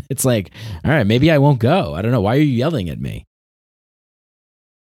shit. It's like, all right, maybe I won't go. I don't know. Why are you yelling at me?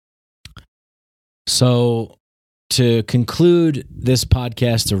 So to conclude this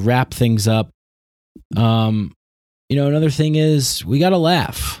podcast, to wrap things up, another thing is we got to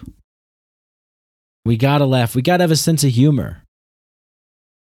laugh. We got to laugh. We got to have a sense of humor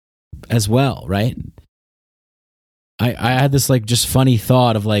as well, right? I had this like just funny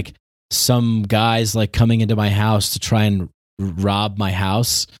thought of like some guys like coming into my house to try and rob my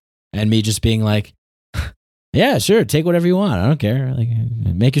house, and me just being like, yeah, sure, take whatever you want. I don't care. Like,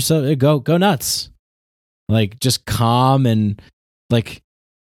 make yourself go nuts. Like, just calm and like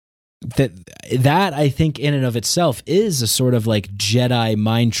that I think in and of itself is a sort of like Jedi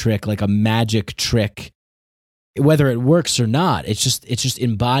mind trick, like a magic trick. Whether it works or not, it's just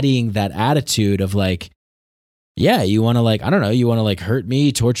embodying that attitude of like, yeah, you want to like, I don't know, you want to like hurt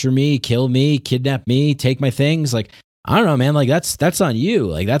me, torture me, kill me, kidnap me, take my things. Like, I don't know, man. Like that's on you.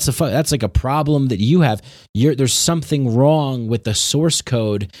 Like that's like a problem that you have. There's something wrong with the source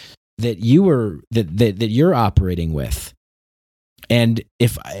code that you're operating with. And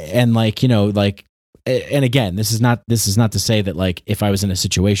and again, this is not to say that like if I was in a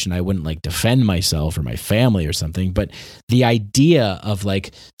situation I wouldn't like defend myself or my family or something, but the idea of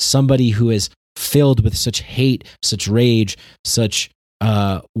like somebody who is filled with such hate, such rage, such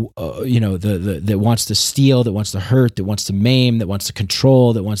that wants to steal, that wants to hurt, that wants to maim, that wants to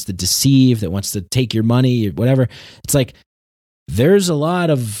control, that wants to deceive, that wants to take your money, whatever. It's like there's a lot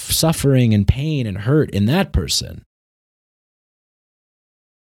of suffering and pain and hurt in that person.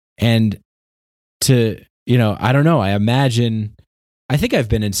 And I don't know, I think I've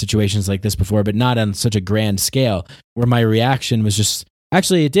been in situations like this before, but not on such a grand scale, where my reaction was just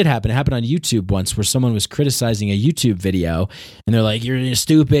Actually, it did happen. It happened on YouTube once where someone was criticizing a YouTube video and they're like, you're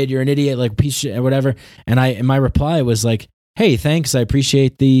stupid, you're an idiot, like piece of shit or whatever. And my reply was like, hey, thanks. I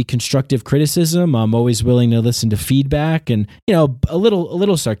appreciate the constructive criticism. I'm always willing to listen to feedback, and, you know, a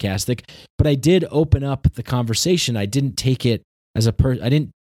little sarcastic, but I did open up the conversation. I didn't take it as I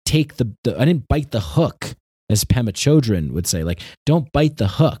didn't take I didn't bite the hook, as Pema Chodron would say. Like, don't bite the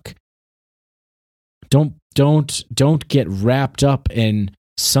hook. Don't get wrapped up in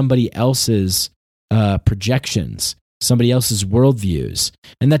somebody else's projections, somebody else's worldviews.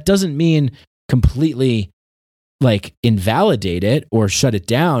 And that doesn't mean completely like invalidate it or shut it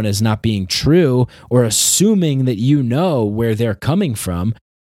down as not being true or assuming that you know where they're coming from,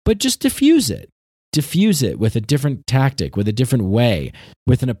 but just diffuse it. Diffuse it with a different tactic, with a different way,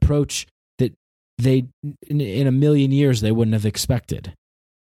 with an approach that they, in a million years, they wouldn't have expected.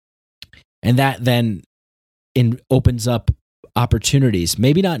 And that then opens up opportunities,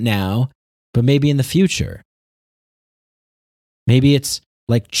 maybe not now, but maybe in the future. Maybe it's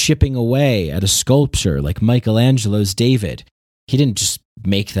like chipping away at a sculpture like Michelangelo's David. He didn't just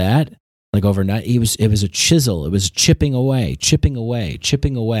make that like overnight. It was a chisel. It was chipping away, chipping away,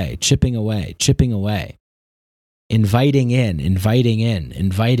 chipping away, chipping away, chipping away. Inviting in, inviting in,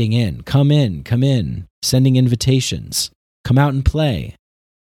 inviting in. Come in, sending invitations. Come out and play.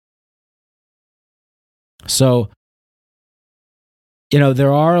 So, you know,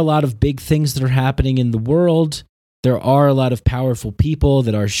 there are a lot of big things that are happening in the world. There are a lot of powerful people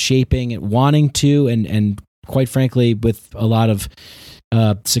that are shaping it, wanting to, and quite frankly, with a lot of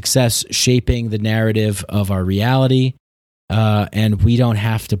success, shaping the narrative of our reality. And we don't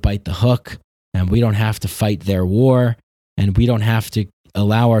have to bite the hook, and we don't have to fight their war, and we don't have to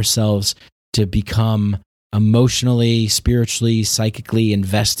allow ourselves to become emotionally, spiritually, psychically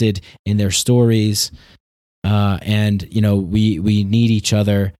invested in their stories. And, you know, we need each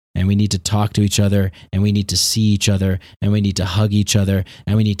other, and we need to talk to each other, and we need to see each other, and we need to hug each other,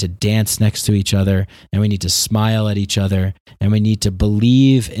 and we need to dance next to each other, and we need to smile at each other, and we need to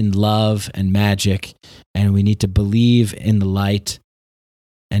believe in love and magic, and we need to believe in the light,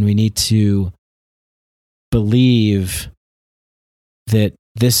 and we need to believe that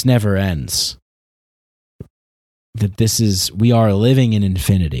this never ends, that we are living in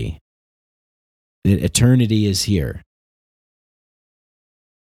infinity. Eternity is here.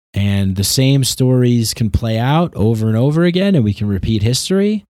 And the same stories can play out over and over again, and we can repeat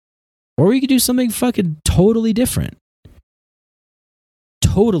history, or we could do something fucking totally different.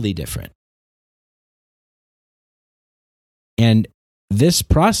 Totally different. And this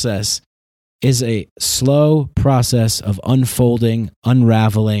process is a slow process of unfolding,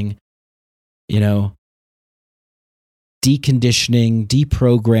 unraveling, you know, deconditioning,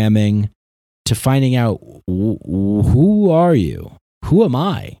 deprogramming, to finding out who are you? Who am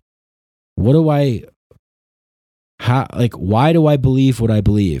I? What do I, why do I believe what I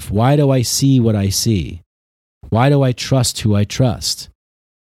believe? Why do I see what I see? Why do I trust who I trust?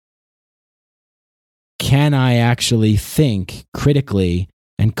 Can I actually think critically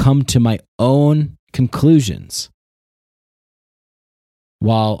and come to my own conclusions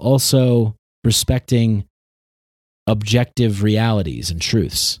while also respecting objective realities and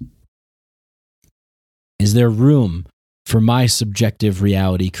truths? Is there room for my subjective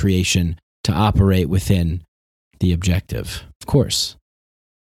reality creation to operate within the objective? Of course.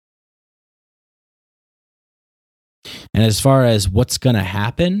 And as far as what's going to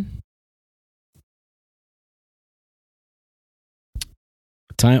happen,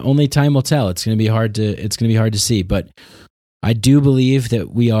 only time will tell. It's going to be hard to see, but I do believe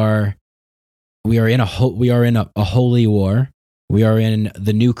that we are in a holy war. We are in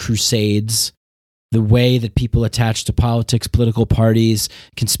the new crusades. The way that people attach to politics, political parties,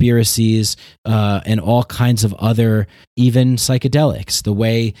 conspiracies, and all kinds of other, even psychedelics, the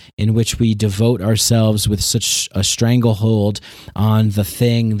way in which we devote ourselves with such a stranglehold on the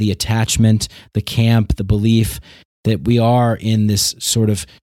thing, the attachment, the camp, the belief that we are in this sort of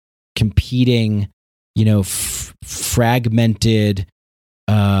competing, you know, fragmented,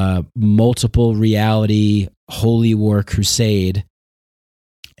 multiple reality, holy war crusade.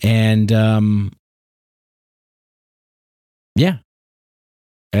 And, yeah,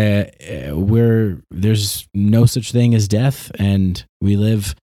 there's no such thing as death, and we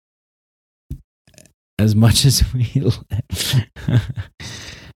live as much as we live.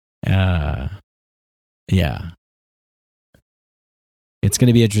 Yeah, it's going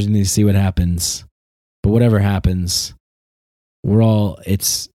to be interesting to see what happens, but whatever happens,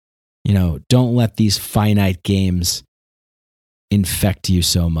 it's, you know, don't let these finite games infect you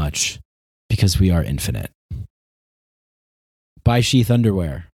so much, because we are infinite. Buy Sheath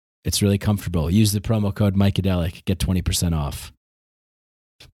underwear. It's really comfortable. Use the promo code Micadelic. Get 20% off.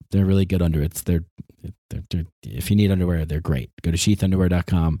 They're really good underwear. They're if you need underwear, they're great. Go to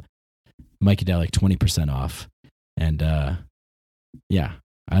sheathunderwear.com. Micadelic, 20% off. And yeah,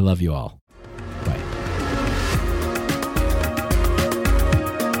 I love you all. Bye.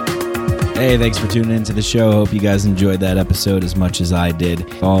 Hey, thanks for tuning into the show. Hope you guys enjoyed that episode as much as I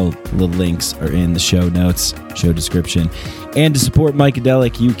did. All the links are in the show notes, show description. And to support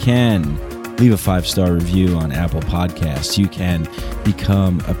Micadelic, you can leave a 5-star review on Apple Podcasts. You can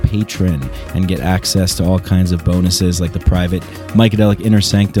become a patron and get access to all kinds of bonuses like the private Micadelic Inner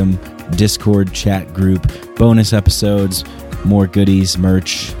Sanctum Discord chat group, bonus episodes, more goodies,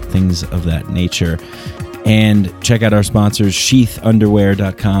 merch, things of that nature. And check out our sponsors,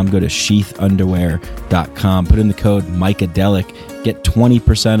 sheathunderwear.com. Go to sheathunderwear.com. Put in the code Micadelic. Get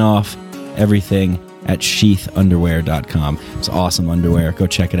 20% off everything at sheathunderwear.com. It's awesome underwear. Go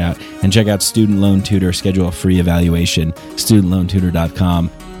check it out. And check out Student Loan Tutor. Schedule a free evaluation. StudentLoanTutor.com.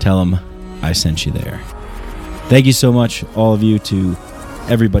 Tell them I sent you there. Thank you so much, all of you, to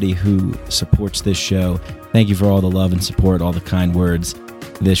everybody who supports this show. Thank you for all the love and support, all the kind words.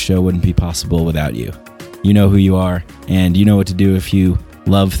 This show wouldn't be possible without you. You know who you are, and you know what to do if you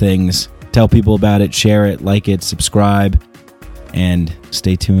love things. Tell people about it, share it, like it, subscribe, and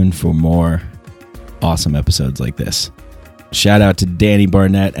stay tuned for more awesome episodes like this. Shout out to Danny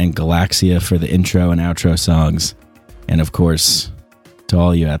Barnett and Galaxia for the intro and outro songs. And of course, to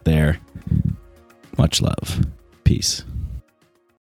all you out there, much love. Peace.